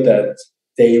feel that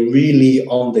they really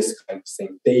own this kind of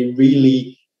thing. They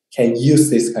really can use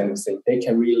this kind of thing. They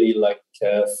can really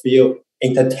feel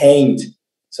entertained.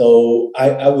 So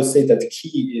I would say that the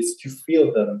key is to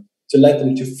feel them, to let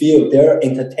them to feel they're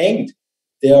entertained.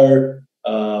 They're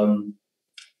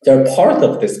part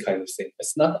of this kind of thing.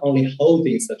 It's not only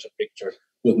holding such a picture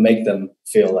would make them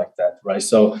feel like that, right?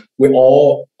 So we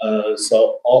all of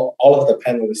the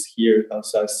panelists here,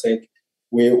 also I think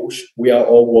we are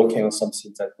all working on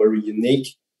something that's very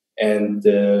unique and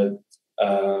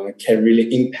can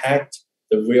really impact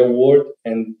the real world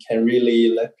and can really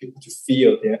let people to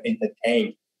feel they're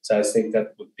entertained. So I think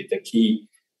that would be the key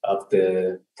of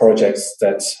the projects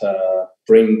that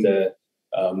bring the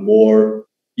more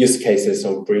use cases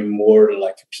or bring more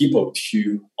people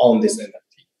to own this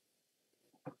NFT.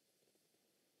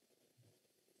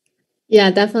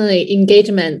 Yeah, definitely.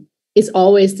 Engagement is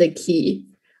always the key.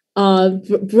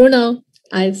 Bruno,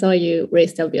 I saw you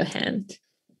raised up your hand.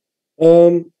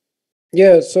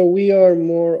 Yeah, so we are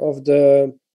more of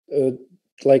the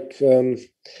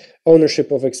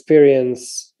ownership of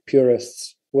experience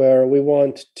purists, where we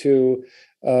want to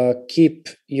keep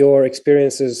your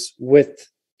experiences with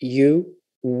you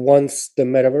once the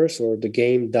metaverse or the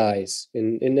game dies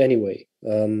in any way.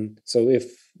 So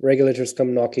if regulators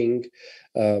come knocking,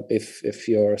 if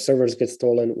your servers get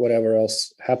stolen, whatever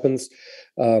else happens,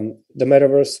 the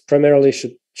metaverse primarily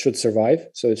should survive.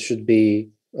 So it should be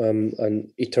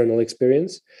an eternal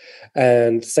experience.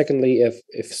 And secondly,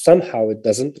 if somehow it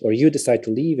doesn't, or you decide to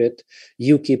leave it,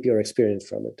 you keep your experience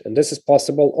from it. And this is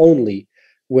possible only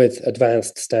with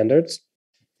advanced standards,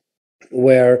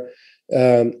 where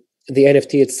the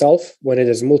NFT itself, when it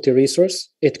is multi-resource,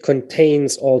 it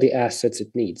contains all the assets it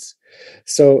needs.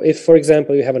 So if, for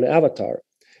example, you have an avatar,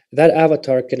 that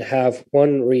avatar can have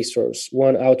one resource,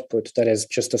 one output that is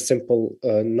just a simple,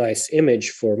 nice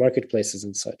image for marketplaces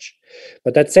and such.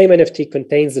 But that same NFT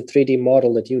contains the 3D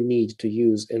model that you need to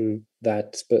use in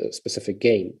that specific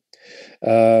game.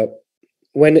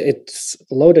 When it's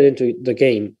loaded into the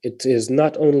game, it is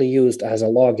not only used as a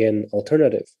login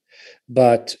alternative,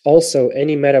 but also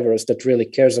any metaverse that really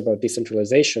cares about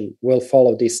decentralization will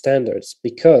follow these standards,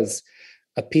 because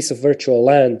a piece of virtual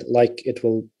land, like it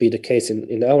will be the case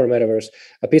in our metaverse,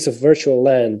 a piece of virtual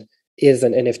land is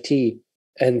an NFT.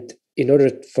 And in order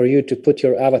for you to put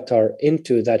your avatar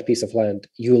into that piece of land,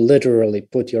 you literally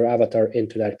put your avatar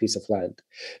into that piece of land.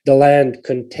 The land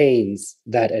contains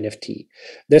that NFT.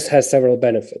 This has several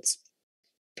benefits.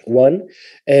 One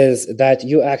is that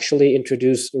you actually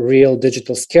introduce real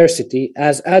digital scarcity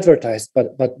as advertised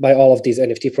but by all of these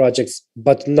NFT projects,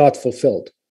 but not fulfilled.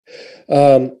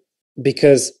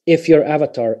 Because if your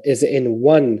avatar is in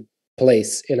one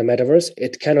place in a metaverse,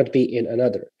 it cannot be in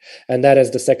another. And that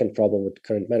is the second problem with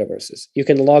current metaverses. You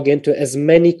can log into as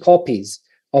many copies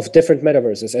of different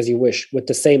metaverses as you wish with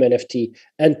the same NFT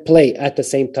and play at the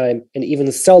same time and even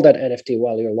sell that NFT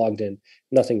while you're logged in.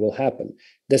 Nothing will happen.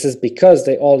 This is because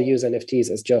they all use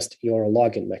NFTs as just your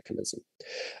login mechanism.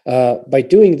 By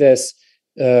doing this,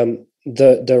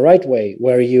 the right way,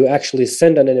 where you actually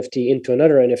send an NFT into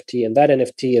another NFT, and that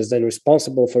NFT is then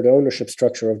responsible for the ownership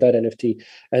structure of that NFT.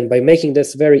 And by making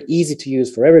this very easy to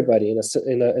use for everybody in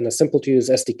a simple to use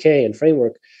SDK and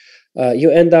framework, you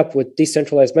end up with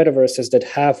decentralized metaverses that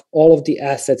have all of the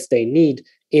assets they need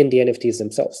in the NFTs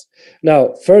themselves.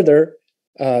 Now, further,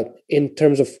 in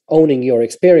terms of owning your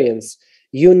experience,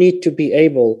 you need to be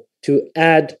able to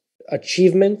add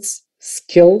achievements,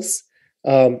 skills,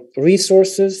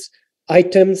 resources,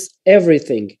 items,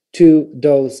 everything to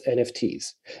those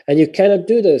NFTs. And you cannot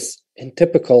do this in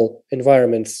typical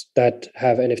environments that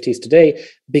have NFTs today,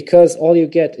 because all you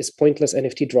get is pointless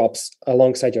NFT drops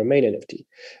alongside your main NFT.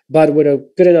 But with a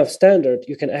good enough standard,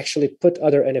 you can actually put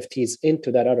other NFTs into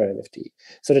that other NFT,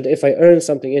 so that if I earn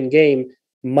something in game,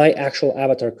 my actual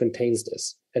avatar contains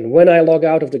this. And when I log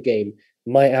out of the game,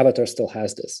 my avatar still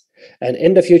has this. And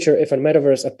in the future, if a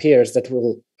metaverse appears that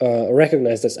will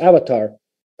recognize this avatar,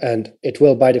 and it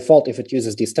will by default if it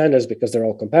uses these standards because they're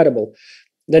all compatible,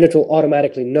 then it will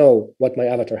automatically know what my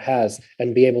avatar has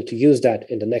and be able to use that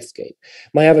in the next game.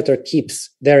 My avatar keeps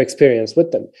their experience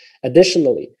with them.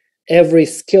 Additionally, every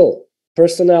skill,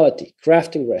 personality,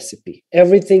 crafting recipe,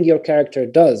 everything your character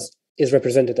does is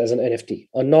represented as an NFT,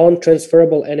 a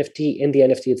non-transferable NFT in the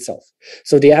NFT itself.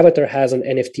 So the avatar has an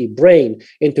NFT brain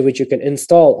into which you can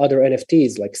install other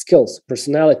NFTs like skills,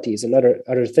 personalities, and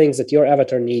other things that your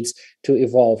avatar needs to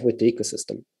evolve with the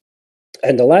ecosystem.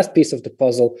 And the last piece of the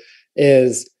puzzle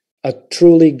is a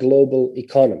truly global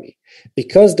economy.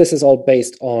 Because this is all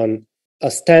based on a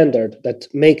standard that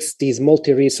makes these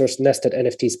multi-resource nested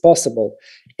NFTs possible,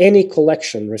 any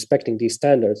collection respecting these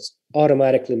standards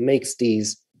automatically makes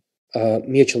these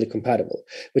mutually compatible,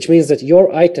 which means that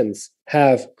your items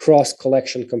have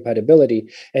cross-collection compatibility,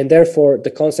 and therefore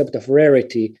the concept of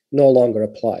rarity no longer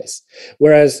applies.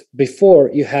 Whereas before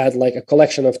you had like a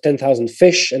collection of 10,000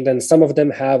 fish, and then some of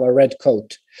them have a red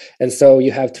coat. And so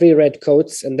you have 3 red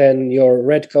coats, and then your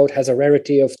red coat has a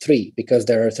rarity of 3 because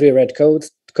there are 3 red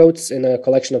coats in a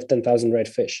collection of 10,000 red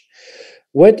fish.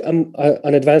 With an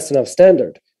advanced enough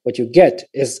standard, what you get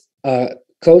is a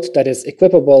coat that is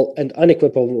equipable and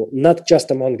unequipable, not just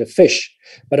among the fish,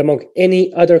 but among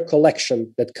any other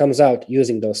collection that comes out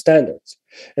using those standards.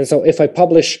 And so if I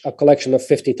publish a collection of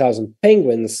 50,000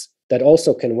 penguins that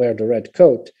also can wear the red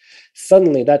coat,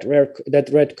 suddenly that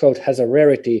red coat has a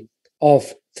rarity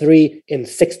of 3 in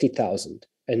 60,000.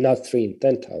 and not 3 in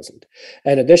 10,000.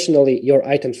 And additionally, your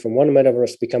items from one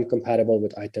metaverse become compatible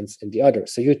with items in the other.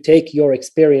 So you take your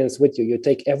experience with you, you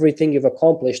take everything you've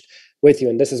accomplished with you.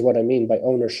 And this is what I mean by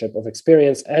ownership of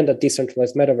experience and a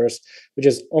decentralized metaverse, which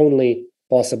is only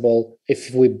possible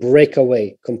if we break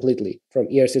away completely from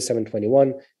ERC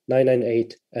 721,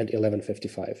 998, and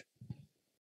 1155.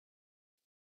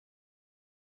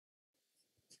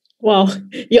 Wow,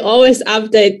 you always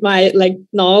update my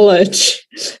knowledge.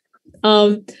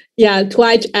 Yeah,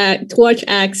 Torch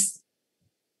X.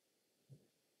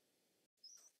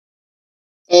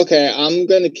 Okay, I'm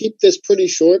going to keep this pretty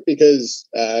short because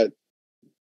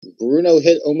Bruno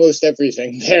hit almost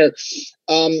everything there.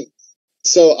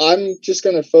 So I'm just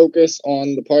going to focus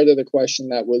on the part of the question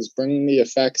that was bringing the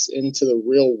effects into the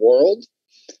real world.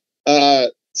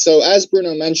 So as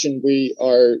Bruno mentioned, we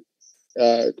are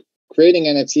creating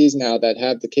NFTs now that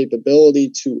have the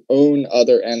capability to own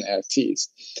other NFTs.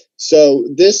 So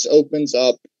this opens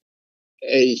up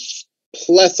a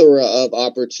plethora of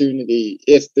opportunity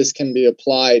if this can be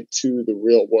applied to the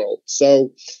real world.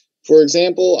 So, for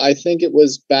example, I think it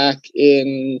was back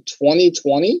in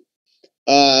 2020,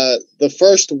 the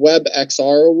first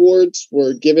WebXR awards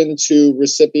were given to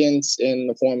recipients in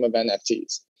the form of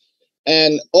NFTs.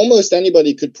 And almost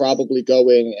anybody could probably go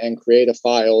in and create a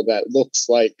file that looks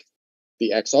like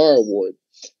the XR award.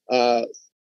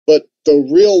 But the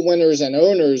real winners and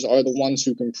owners are the ones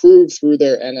who can prove through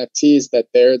their NFTs that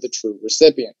they're the true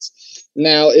recipients.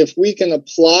 Now, if we can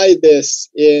apply this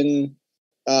in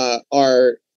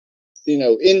into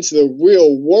the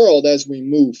real world as we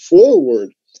move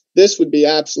forward, this would be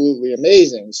absolutely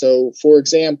amazing. So, for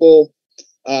example,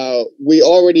 we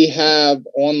already have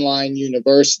online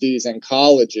universities and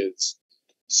colleges.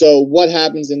 So what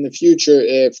happens in the future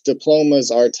if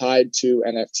diplomas are tied to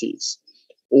NFTs?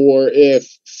 Or if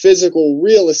physical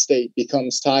real estate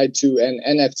becomes tied to an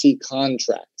NFT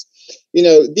contract?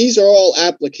 These are all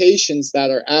applications that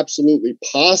are absolutely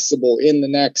possible in the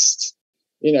next,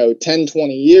 10,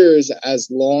 20 years, as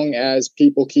long as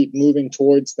people keep moving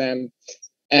towards them.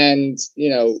 And,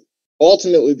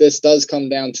 ultimately, this does come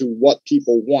down to what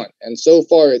people want. And so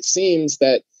far, it seems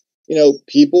that,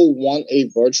 people want a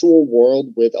virtual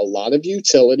world with a lot of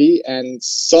utility and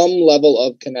some level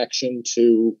of connection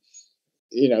to,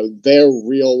 their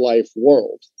real life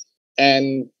world.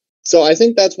 And so I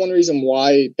think that's one reason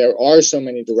why there are so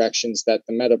many directions that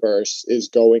the metaverse is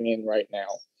going in right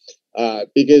now,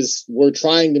 because we're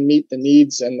trying to meet the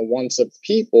needs and the wants of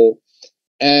people.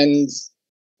 And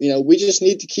we just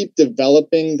need to keep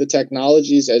developing the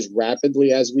technologies as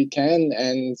rapidly as we can.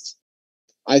 And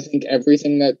I think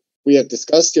everything that we have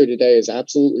discussed here today is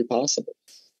absolutely possible.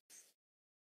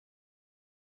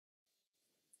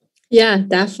 Yeah,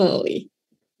 definitely.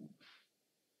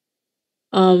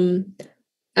 I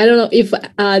don't know if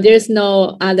there's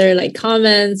no other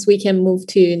comments, we can move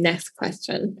to next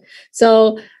question.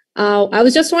 So I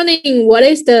was just wondering, what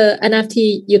is the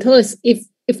NFT utilities, if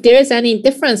there is any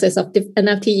differences of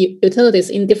NFT utilities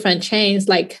in different chains,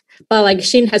 but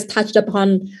Shin has touched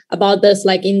upon about this,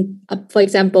 in, for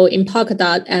example, in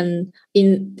Polkadot and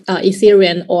in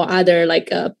Ethereum or other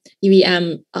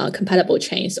EVM compatible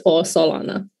chains or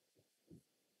Solana.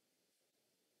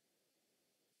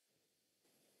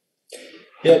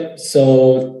 Yep.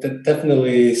 So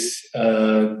definitely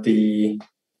the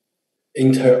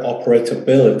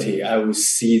interoperability, I would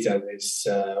see that is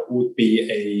would be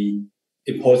a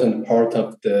important part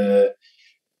of the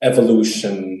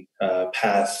evolution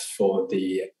path for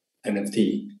the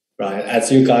NFT, right?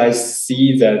 As you guys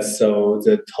see that, so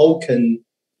the token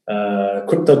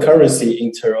cryptocurrency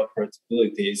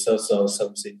interoperability is also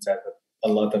something that a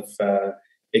lot of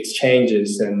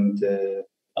exchanges and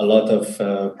a lot of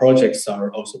projects are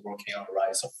also working on,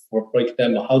 right? So for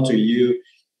example, how do you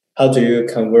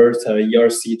convert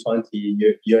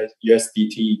ERC20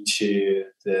 USDT to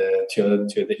the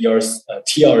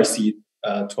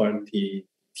TRC20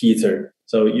 Tether?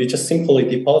 So you just simply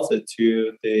deposit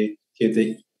to the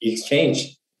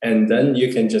exchange, and then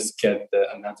you can just get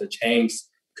another chain's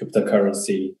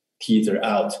cryptocurrency Tether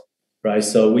out, right?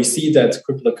 So we see that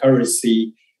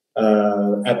cryptocurrency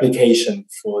application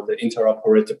for the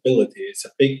interoperability is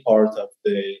a big part of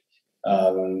the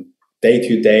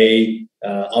day-to-day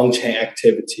on-chain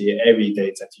activity every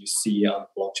day that you see on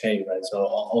the blockchain, right? So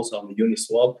also on the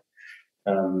Uniswap,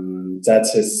 that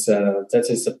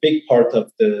is a big part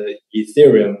of the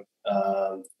Ethereum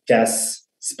gas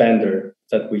spender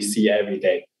that we see every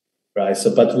day, right?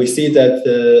 So, but we see that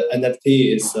the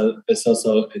NFT is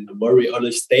also in a very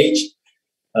early stage.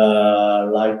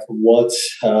 What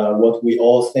we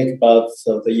all think about,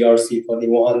 so the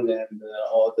ERC21 and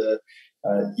all the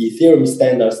Ethereum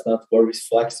standards not very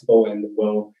flexible and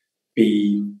will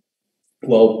be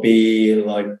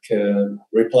like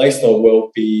replaced or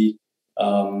will be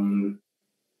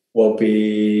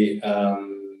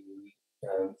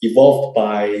evolved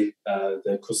by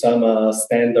the Kusama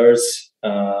standards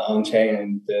on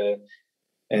chain,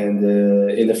 and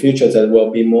in the future there will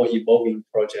be more evolving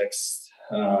projects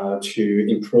to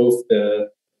improve the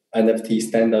NFT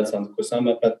standards on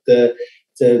Kusama. But the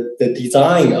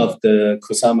design of the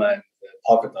Kusama and the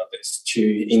Polkadot is to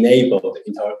enable the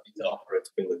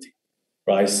interoperability,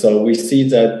 right? So we see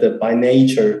that by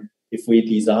nature, if we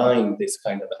design this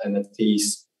kind of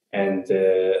NFTs and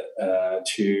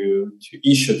to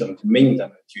issue them, to mint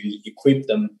them, to equip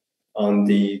them on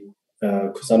the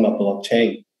Kusama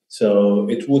blockchain, so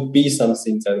it would be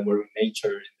something that were in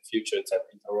nature in the future, that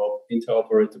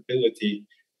interoperability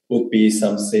would be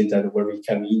something that very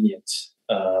convenient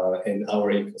in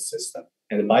our ecosystem.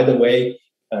 And by the way,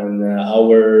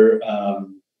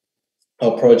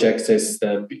 our project is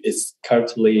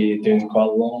currently doing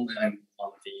quite long and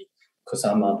on the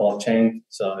Kusama blockchain.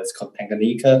 So it's called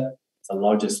Tanganyika. It's the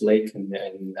largest lake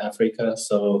in Africa.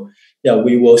 So yeah,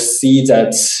 we will see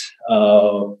that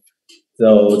the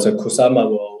Kusama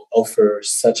will offer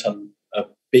such a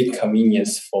big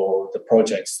convenience for the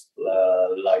projects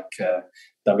like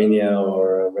Davinia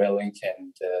or Railink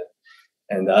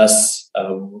and us,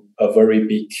 a very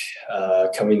big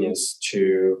convenience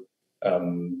to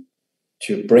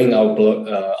bring our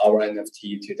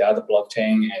NFT to the other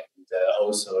blockchain and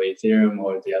also Ethereum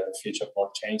or the other future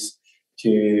blockchains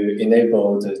to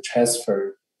enable the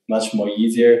transfer much more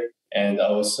easier and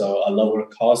also a lower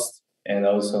cost and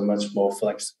also much more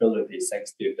flexibility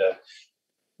thanks to the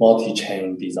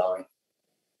multi-chain design.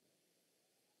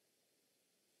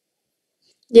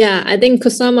 Yeah, I think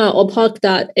Kusama or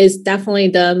Polkadot is definitely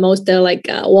the most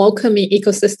welcoming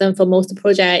ecosystem for most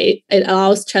projects. It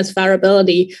allows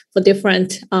transferability for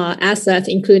different assets,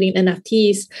 including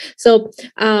NFTs. So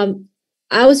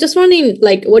I was just wondering,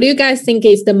 what do you guys think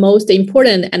is the most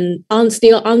important and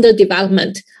still under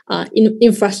development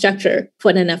infrastructure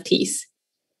for NFTs?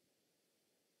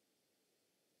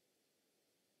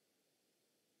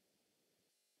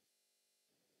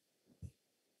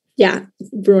 Yeah,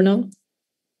 Bruno.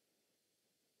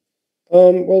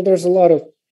 Well, there's a lot of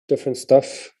different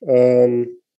stuff.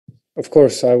 Of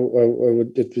course, I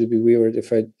would. It would be weird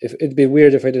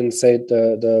if I didn't say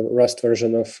the Rust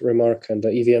version of Remark and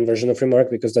the EVM version of Remark,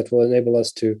 because that will enable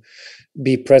us to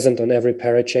be present on every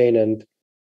parachain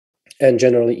and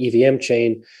generally EVM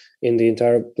chain in the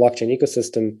entire blockchain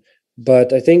ecosystem.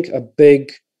 But I think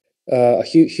a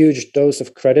huge dose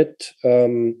of credit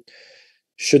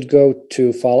should go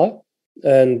to Fala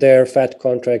and their fat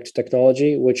contract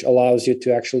technology, which allows you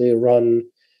to actually run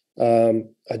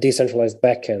a decentralized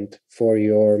backend for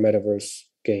your metaverse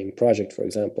game project, for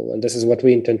example. And this is what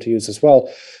we intend to use as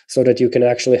well, so that you can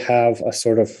actually have a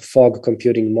sort of fog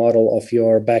computing model of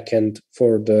your backend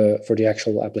for the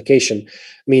actual application,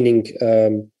 meaning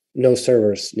no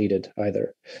servers needed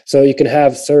either. So you can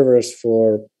have servers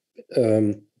for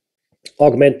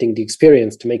augmenting the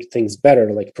experience to make things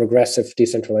better, like progressive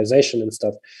decentralization and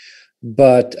stuff.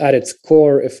 But at its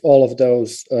core, if all of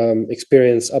those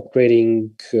experience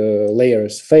upgrading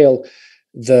layers fail,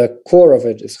 the core of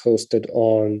it is hosted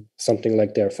on something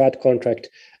like their fat contract,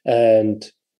 and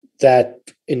that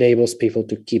enables people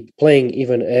to keep playing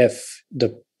even if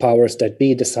the powers that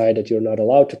be decide that you're not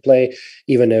allowed to play,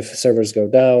 even if servers go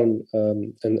down,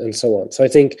 and so on. So I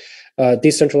think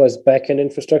decentralized backend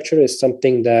infrastructure is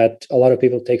something that a lot of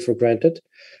people take for granted.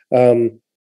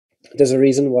 There's a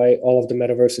reason why all of the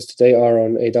metaverses today are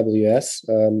on AWS.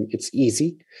 It's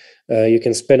easy. You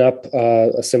can spin up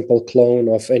a simple clone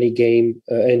of any game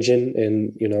engine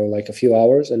in like a few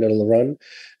hours, and it'll run.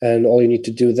 And all you need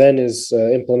to do then is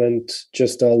implement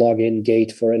just a login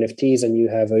gate for NFTs, and you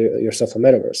have yourself a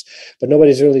metaverse. But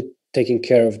nobody's really taking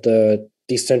care of the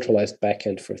decentralized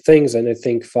backend for things, and I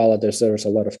think Fala deserves a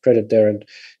lot of credit there and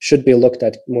should be looked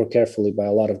at more carefully by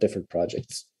a lot of different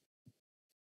projects.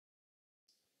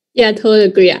 Yeah, I totally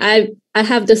agree. I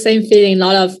have the same feeling. A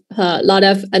lot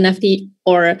of NFT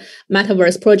or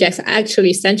metaverse projects are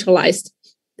actually centralized.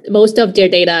 Most of their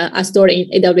data are stored in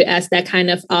AWS, that kind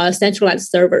of centralized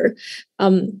server.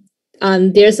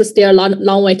 And there's still a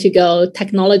long way to go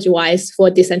technology-wise for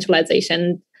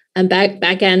decentralization, and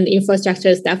back-end infrastructure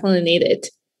is definitely needed.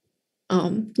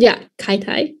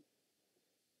 Kai-Tai.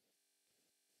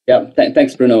 Yeah,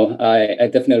 thanks, Bruno. I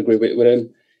definitely agree with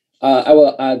him. I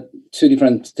will add two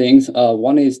different things.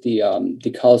 One is the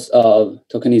cost of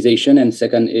tokenization, and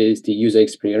second is the user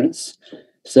experience.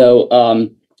 So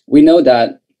we know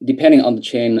that depending on the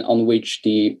chain on which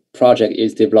the project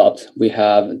is developed, we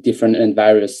have different and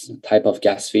various type of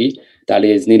gas fee that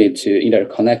is needed to either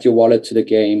connect your wallet to the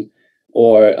game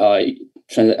or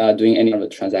doing any other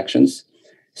transactions.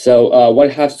 So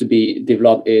what has to be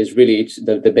developed is really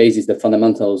the basis, the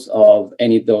fundamentals of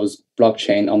any of those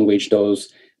blockchain on which those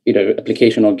either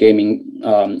application or gaming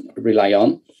rely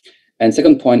on. And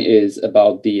second point is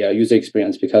about the user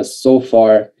experience, because so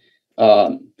far,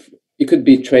 it could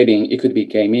be trading, it could be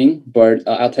gaming, but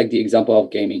I'll take the example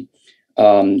of gaming.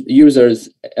 Users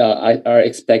are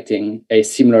expecting a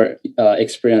similar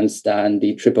experience than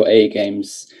the AAA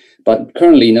games. But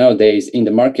currently nowadays in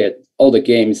the market, all the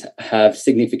games have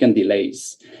significant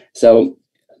delays. So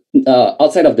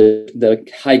outside of the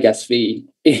high gas fee,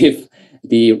 if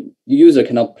the user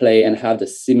cannot play and have the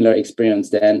similar experience,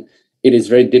 then it is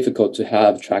very difficult to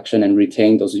have traction and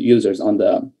retain those users on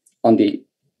the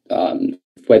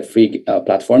Web3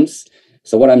 platforms.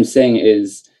 So what I'm saying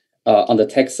is, on the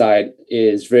tech side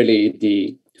is really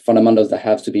the fundamentals that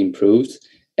have to be improved.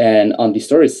 And on the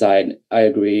storage side, I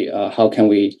agree. How can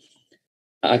we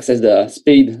access the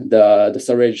speed, the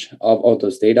storage of all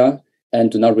those data,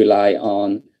 and do not rely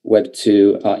on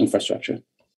Web2 infrastructure?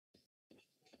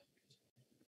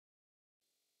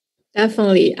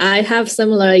 Definitely. I have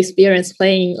similar experience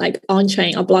playing like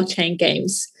on-chain or blockchain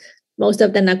games. Most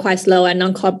of them are quite slow and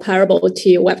non-comparable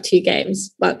to Web2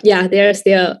 games. But yeah, there's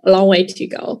still a long way to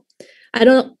go. I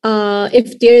don't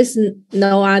if there's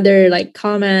no other like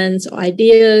comments or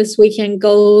ideas, we can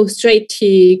go straight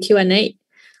to Q&A.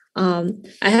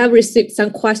 I have received some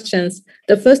questions.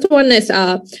 The first one is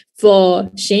for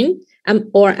Xin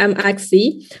or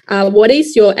MXC. What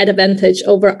is your advantage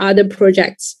over other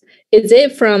projects? Is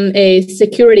it from a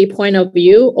security point of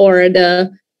view or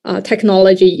the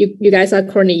technology you guys are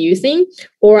currently using,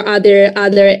 or are there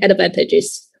other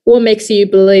advantages? What makes you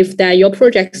believe that your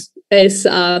project is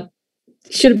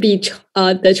should be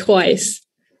the choice?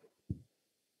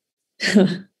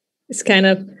 It's kind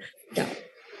of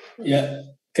yeah.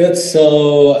 Good.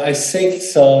 So I think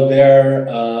there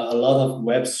are a lot of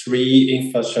Web3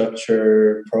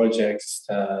 infrastructure projects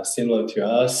similar to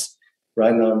us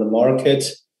right now in the market.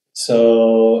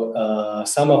 So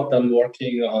some of them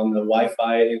working on the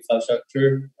Wi-Fi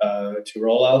infrastructure to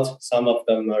roll out. Some of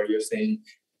them are using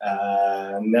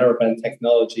narrowband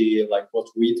technology like what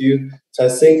we do. So I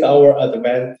think our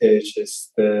advantage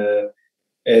is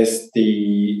it's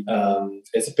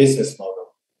a business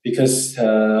model, because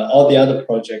all the other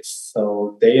projects,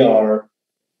 so they are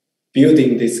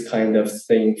building this kind of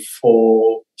thing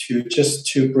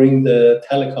to bring the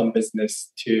telecom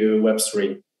business to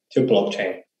Web3, to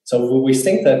blockchain. So we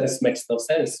think that this makes no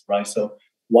sense, right? So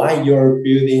why you're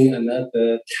building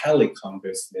another telecom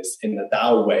business in a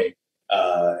DAO way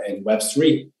in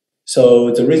Web3?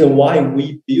 So the reason why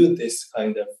we build this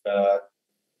kind of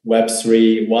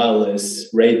Web3 wireless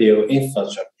radio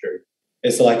infrastructure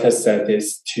is, like I said,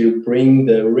 is to bring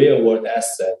the real world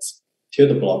assets to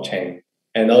the blockchain,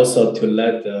 and also to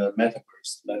let the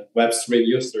Metaverse, let Web3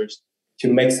 users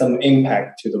to make some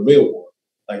impact to the real world,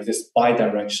 like this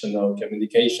bi-directional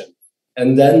communication.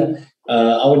 And then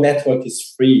our network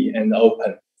is free and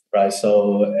open, right?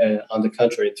 So on the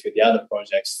contrary to the other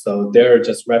projects, so they're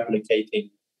just replicating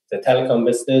the telecom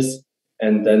business,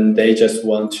 and then they just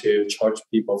want to charge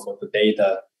people for the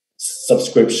data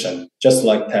subscription, just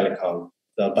like telecom,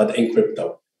 but in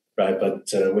crypto, right? But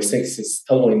we think this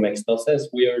totally makes no sense.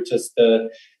 We are just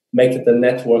making the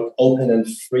network open and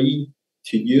free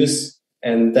to use,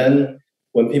 and then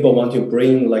when people want to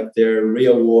bring like their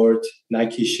real world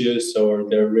Nike shoes or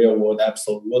their real world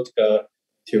Absolut vodka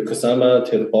to Kusama,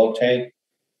 to the blockchain,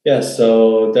 yeah,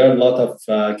 so there are a lot of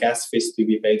gas fees to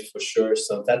be paid for sure.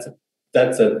 So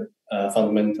that's a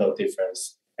fundamental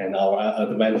difference and our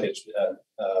advantage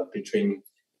between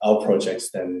our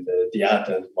projects and the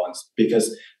other ones.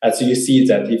 Because as you see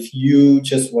that if you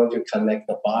just want to connect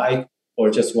a bike or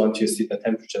just want to see the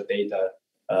temperature data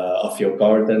of your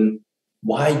garden,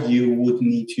 why you would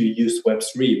need to use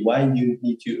Web3? Why you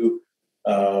need to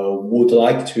would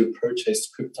like to purchase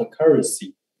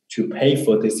cryptocurrency to pay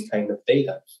for this kind of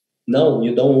data? No,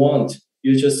 you don't want.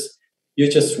 You just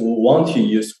want to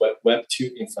use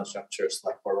Web2 infrastructures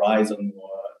like Verizon or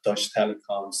Deutsche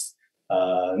Telekom's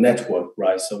network,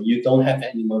 right? So you don't have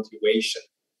any motivation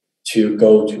to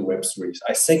go to Web3.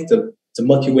 I think the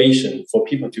motivation for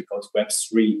people to go to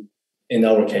Web3 in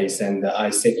our case, and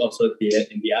I think also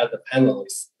in the other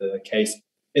panelists' case,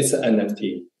 it's an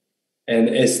NFT, and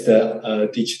it's the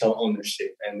digital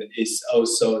ownership, and it's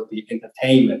also the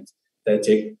entertainment that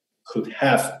they could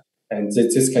have, and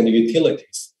this kind of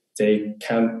utilities. They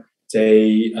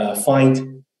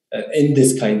find in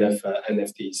this kind of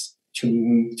NFTs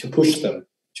to push them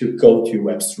to go to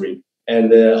Web3.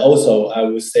 And also, I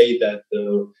would say that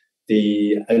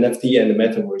the NFT and the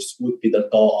Metaverse would be the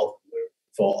door opener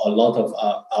for a lot of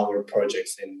our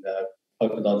projects in the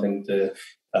Polkadot and the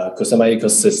Kusama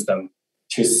ecosystem,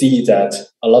 to see that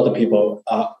a lot of people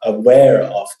are aware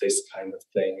of this kind of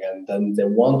thing, and then they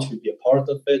want to be a part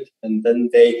of it, and then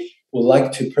they would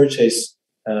like to purchase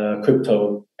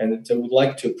crypto, and they would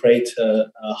like to create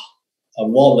a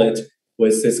wallet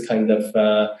with this kind of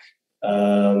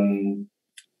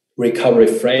recovery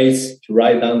phrase to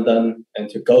write down them and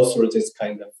to go through this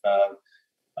kind of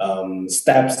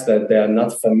steps that they are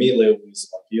not familiar with,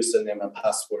 like username and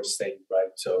password thing,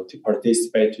 right? So to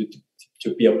participate,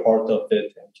 to be a part of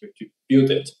it, and to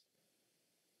build it.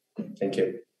 Thank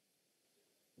you.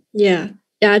 Yeah,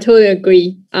 I totally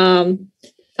agree.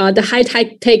 The high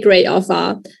take rate of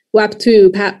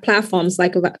Web2 platforms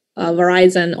like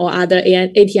Verizon or other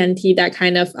AT&T, that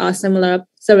kind of similar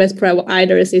service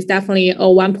providers, is definitely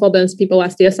one problem people are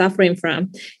still suffering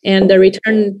from. And the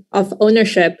return of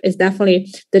ownership is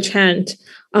definitely the trend.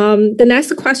 The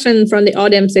next question from the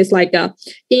audience is like,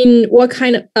 in what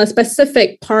kind of a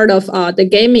specific part of the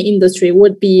gaming industry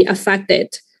would be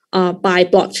affected by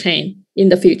blockchain in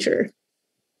the future?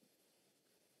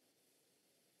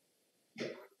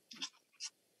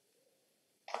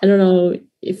 I don't know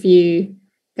if you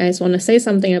guys want to say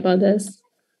something about this.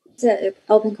 It's an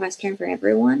open question for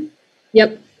everyone.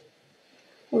 Yep.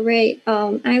 All right.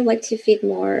 I'd like to feed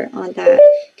more on that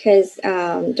because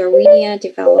Darwinia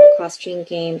developed a cross-chain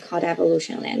game called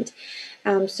Evolution Land.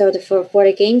 So for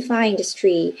the GameFi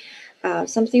industry,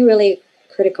 something really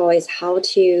critical is how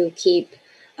to keep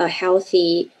a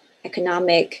healthy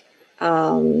economic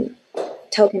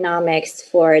tokenomics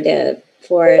for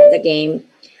the game.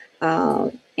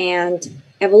 And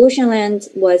Evolution Land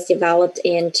was developed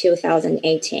in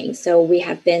 2018. So we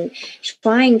have been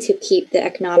trying to keep the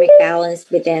economic balance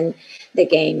within the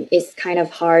game. It's kind of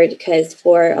hard because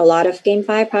for a lot of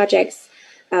GameFi projects,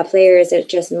 players are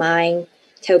just mine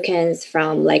tokens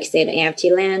from, like, say, the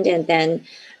NFT land, and then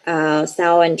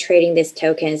sell and trading these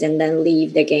tokens and then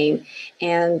leave the game.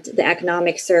 And the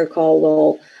economic circle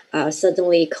will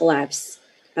suddenly collapse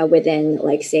within,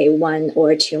 like, say, 1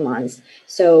 or 2 months.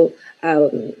 So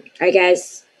I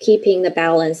guess keeping the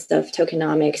balance of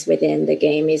tokenomics within the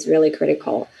game is really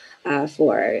critical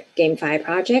for GameFi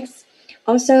projects.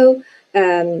 Also,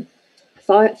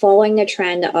 following the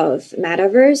trend of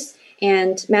Metaverse,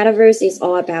 and Metaverse is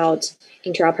all about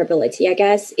interoperability. I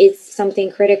guess it's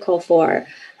something critical for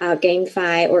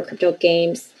GameFi or crypto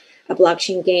games,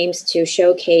 blockchain games, to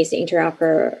showcase the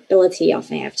interoperability of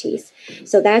NFTs.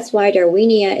 So that's why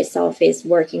Darwinia itself is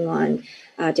working on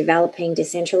developing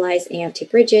decentralized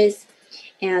NFT bridges.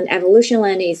 And Evolution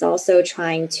Land is also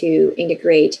trying to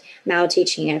integrate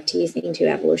multi-chain NFTs into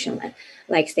Evolution Land.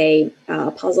 Like, say,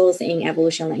 puzzles in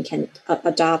Evolution Land can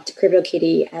adopt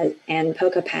CryptoKitty and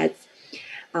Polkadot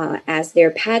as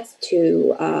their pets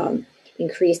to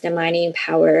increase the mining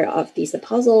power of these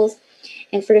puzzles.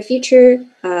 And for the future,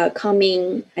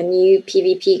 coming a new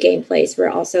PvP gameplays, we're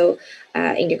also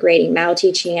integrating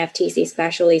multi-chain NFTs,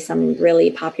 especially some really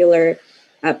popular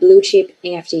blue chip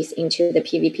NFTs into the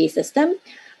PvP system.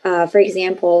 For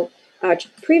example,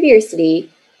 previously,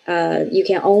 you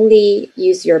can only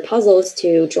use your puzzles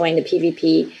to join the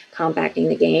PvP combat in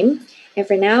the game. And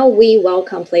for now, we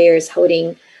welcome players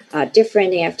holding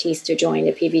different NFTs to join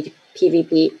the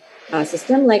PvP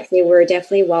system. Like, they were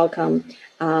definitely welcome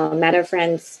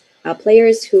MetaFriends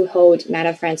players who hold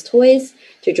MetaFriends toys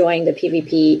to join the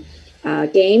PvP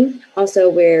game. Also,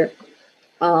 we're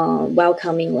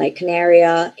welcoming, like,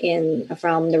 Canaria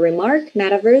from the Remark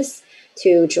Metaverse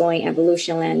to join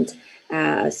Evolution Land.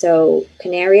 So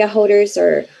Canaria holders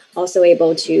are also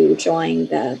able to join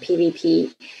the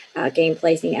PvP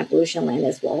gameplays in Evolution Land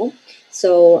as well.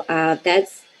 So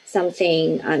that's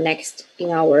something next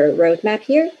in our roadmap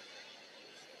here.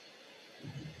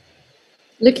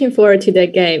 Looking forward to the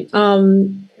game.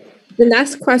 The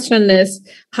next question is,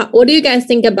 what do you guys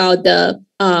think about the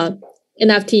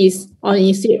NFTs on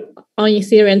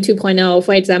Ethereum 2.0,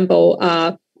 for example,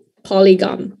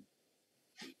 Polygon?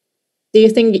 Do you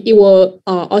think it will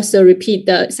also repeat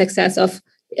the success of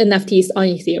NFTs on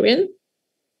Ethereum?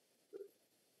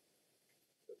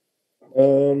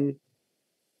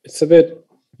 It's a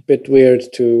bit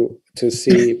weird to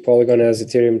see Polygon as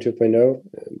Ethereum 2.0.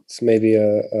 It's maybe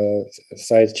a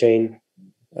side chain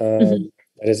that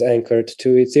is anchored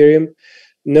to Ethereum.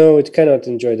 No, it cannot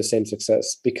enjoy the same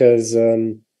success because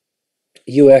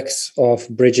UX of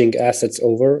bridging assets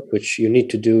over, which you need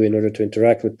to do in order to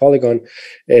interact with Polygon,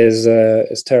 is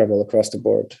terrible across the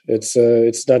board. It's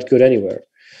not good anywhere.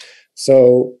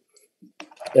 So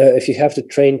if you have to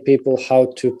train people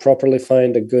how to properly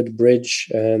find a good bridge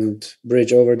and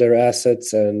bridge over their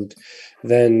assets and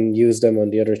then use them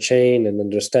on the other chain and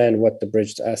understand what the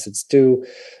bridged assets do,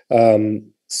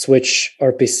 switch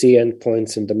RPC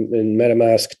endpoints in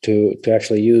MetaMask to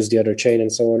actually use the other chain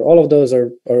and so on. All of those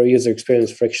are user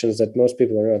experience frictions that most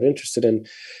people are not interested in,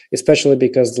 especially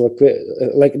because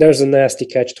there's a nasty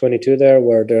catch-22 there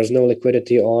where there's no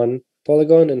liquidity on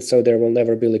Polygon, and so there will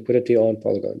never be liquidity on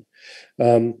Polygon.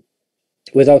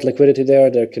 Without liquidity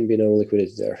there can be no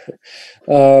liquidity there.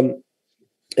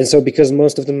 And so because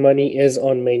most of the money is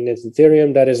on mainnet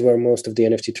Ethereum, that is where most of the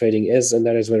NFT trading is, and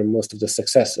that is where most of the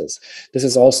success is. This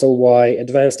is also why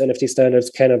advanced NFT standards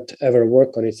cannot ever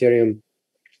work on Ethereum,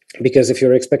 because if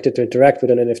you're expected to interact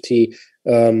with an NFT,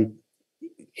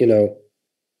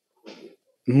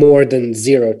 more than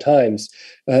 0 times,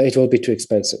 it will be too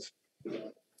expensive.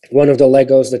 One of the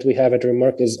Legos that we have at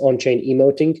Remark is on-chain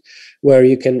emoting, where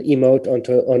you can emote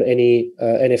on any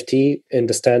NFT in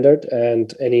the standard,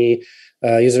 and any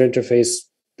user interface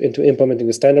into implementing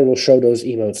the standard will show those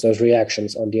emotes, those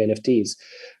reactions on the NFTs.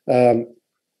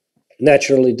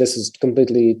 Naturally, this is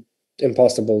completely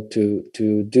impossible to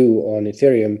do on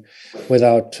Ethereum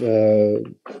without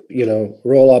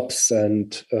roll-ups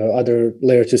and other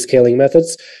layer 2 scaling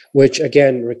methods, which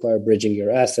again require bridging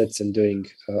your assets and doing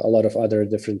a lot of other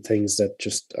different things that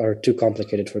just are too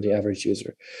complicated for the average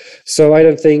user. So I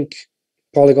don't think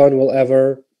Polygon will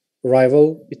ever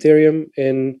rival Ethereum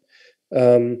in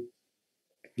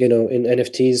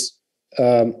NFTs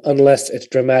unless it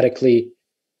dramatically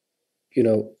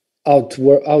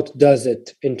outdoes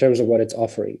it in terms of what it's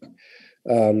offering,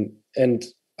 and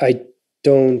I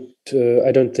don't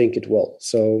think it will.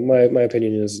 So my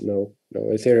opinion is no.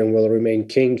 Ethereum will remain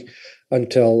king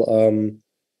until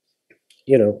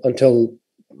until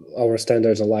our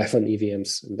standards are live on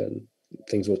EVMs, and then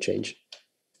things will change.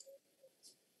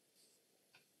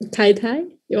 Tai,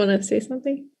 you want to say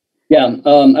something? Yeah,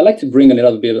 I'd like to bring a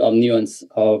little bit of nuance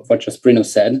of what just Bruno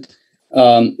said.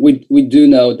 We do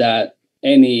know that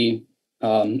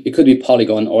it could be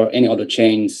Polygon or any other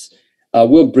chains,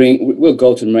 will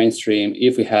go to the mainstream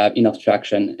if we have enough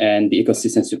traction and the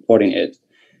ecosystem supporting it.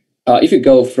 If you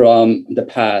go from the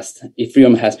past,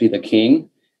 Ethereum has been the king,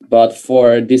 but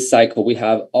for this cycle, we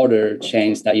have other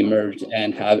chains that emerged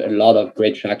and have a lot of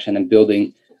great traction and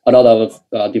building, a lot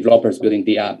of developers building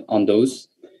the app on those.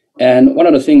 And one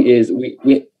other thing is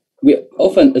we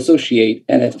often associate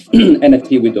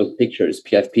NFT with those pictures,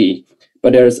 PFP,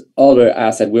 but there's other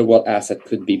asset, real world asset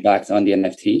could be backed on the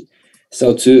NFT.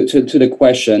 So to the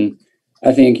question,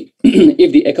 I think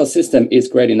if the ecosystem is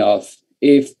great enough,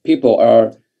 if people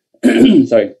are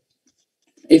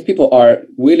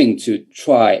willing to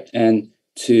try and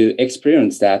to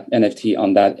experience that NFT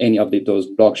on any of those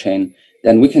blockchain,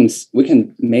 then we can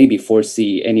maybe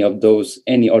foresee any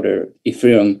other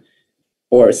Ethereum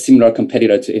or a similar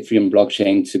competitor to Ethereum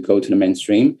blockchain to go to the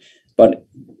mainstream. But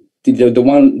the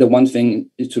one thing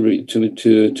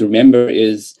to remember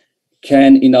is,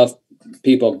 can enough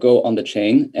people go on the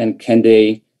chain, and can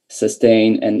they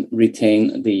sustain and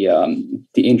retain the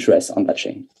interest on that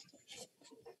chain?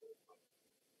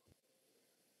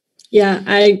 Yeah,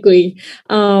 I agree.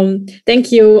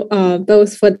 Thank you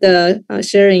both for the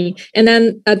sharing. And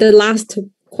then the last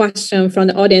question from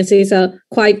the audience is a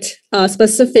quite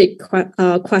specific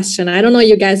question. I don't know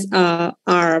you guys are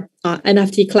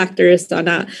NFT collectors or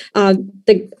not.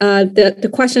 The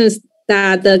question is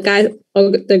that the guy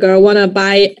or the girl want to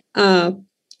buy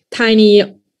tiny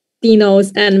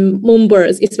dinos and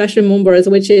moonbirds, especially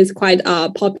moonbirds, which is quite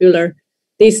popular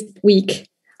this week.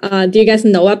 Do you guys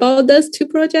know about those 2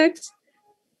 projects?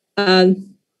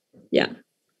 Yeah,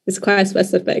 it's quite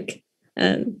specific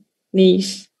and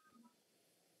niche.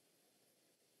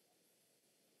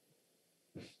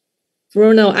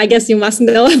 Bruno, I guess you must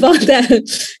know about that.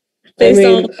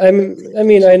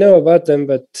 I know about them,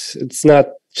 but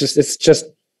it's just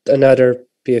another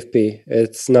PFP.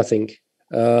 It's nothing.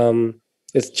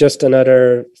 It's just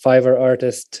another Fiverr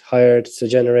artist hired to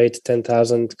generate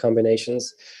 10,000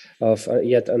 combinations of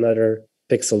yet another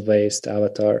pixel-based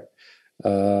avatar.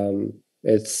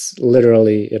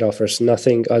 It offers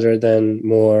nothing other than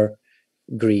more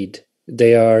greed.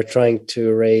 They are trying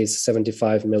to raise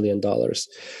 $75 million.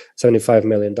 $75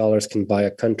 million can buy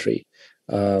a country.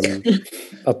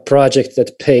 A project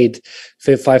that paid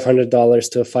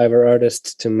 $500 to a Fiverr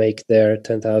artist to make their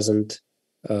 10,000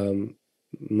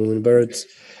 moonbirds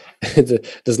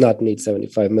does not need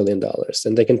 $75 million,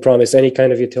 and they can promise any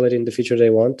kind of utility in the future they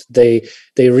want. They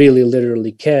really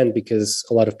literally can, because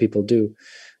a lot of people do,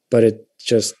 but it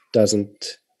just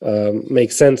doesn't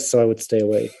make sense. So I would stay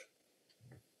away.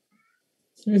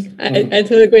 I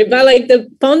totally agree. But like the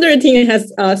founder team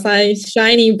has some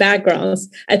shiny backgrounds.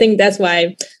 I think that's why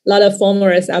a lot of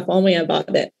founders are foaming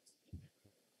about it.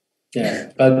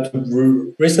 Yeah, but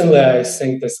recently I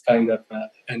think this kind of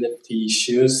NFT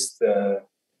shoes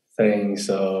thing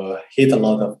so hit a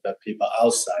lot of the people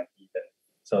outside even.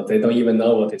 So they don't even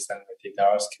know what is NFT. They're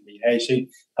asking me, hey,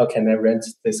 how can I rent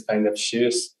this kind of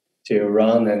shoes to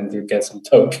run and to get some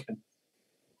token?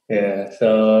 Yeah,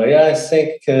 so yeah, I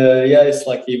think it's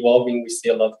like evolving. We see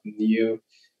a lot of new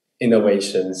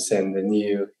innovations and the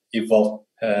new evolvement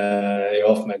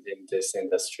in this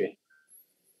industry.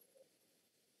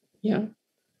 Yeah.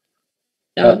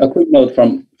 A quick note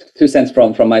from 2 cents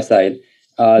from my side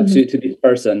to this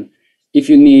person. If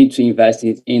you need to invest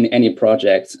in any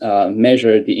project,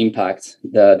 measure the impact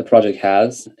the project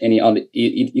has.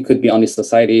 It could be on the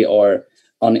society or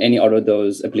on any other of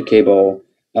those applicable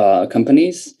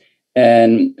companies.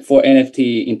 And for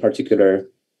NFT in particular,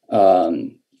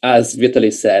 as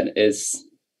Vitaly said,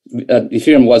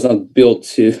 Ethereum was not built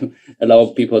to allow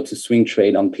people to swing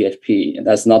trade on PFP. And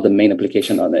that's not the main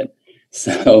application on it.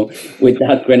 So with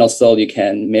that grain of salt, you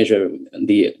can measure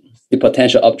the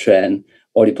potential uptrend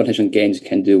or the potential gains you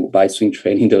can do by swing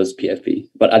trading those PFP,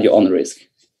 but at your own risk.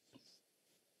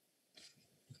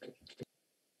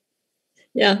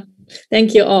 Yeah.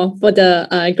 Thank you all for the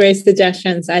great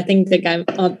suggestions. I think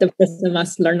the person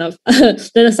must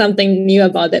learn something new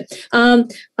about it.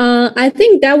 I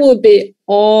think that will be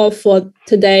all for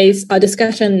today's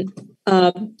discussion.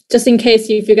 Just in case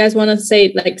if you guys want to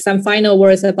say like some final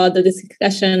words about the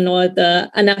discussion or the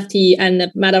NFT and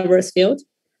the metaverse field,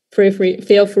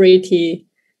 feel free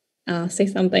to say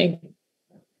something.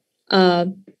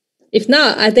 If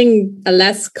not, I think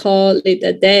let's call it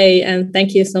a day. And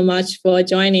thank you so much for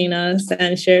joining us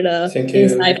and share the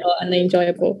insightful and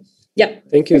enjoyable. Yeah.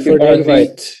 Thank you for the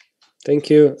invite. Thank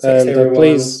you. Thanks, and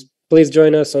please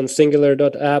join us on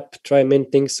singular.app. Try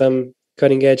minting some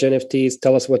cutting edge NFTs.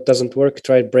 Tell us what doesn't work.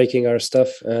 Try breaking our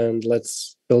stuff, and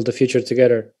let's build the future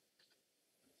together.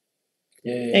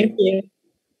 Yay. Thank you.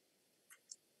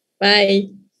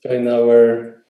 Bye. Join our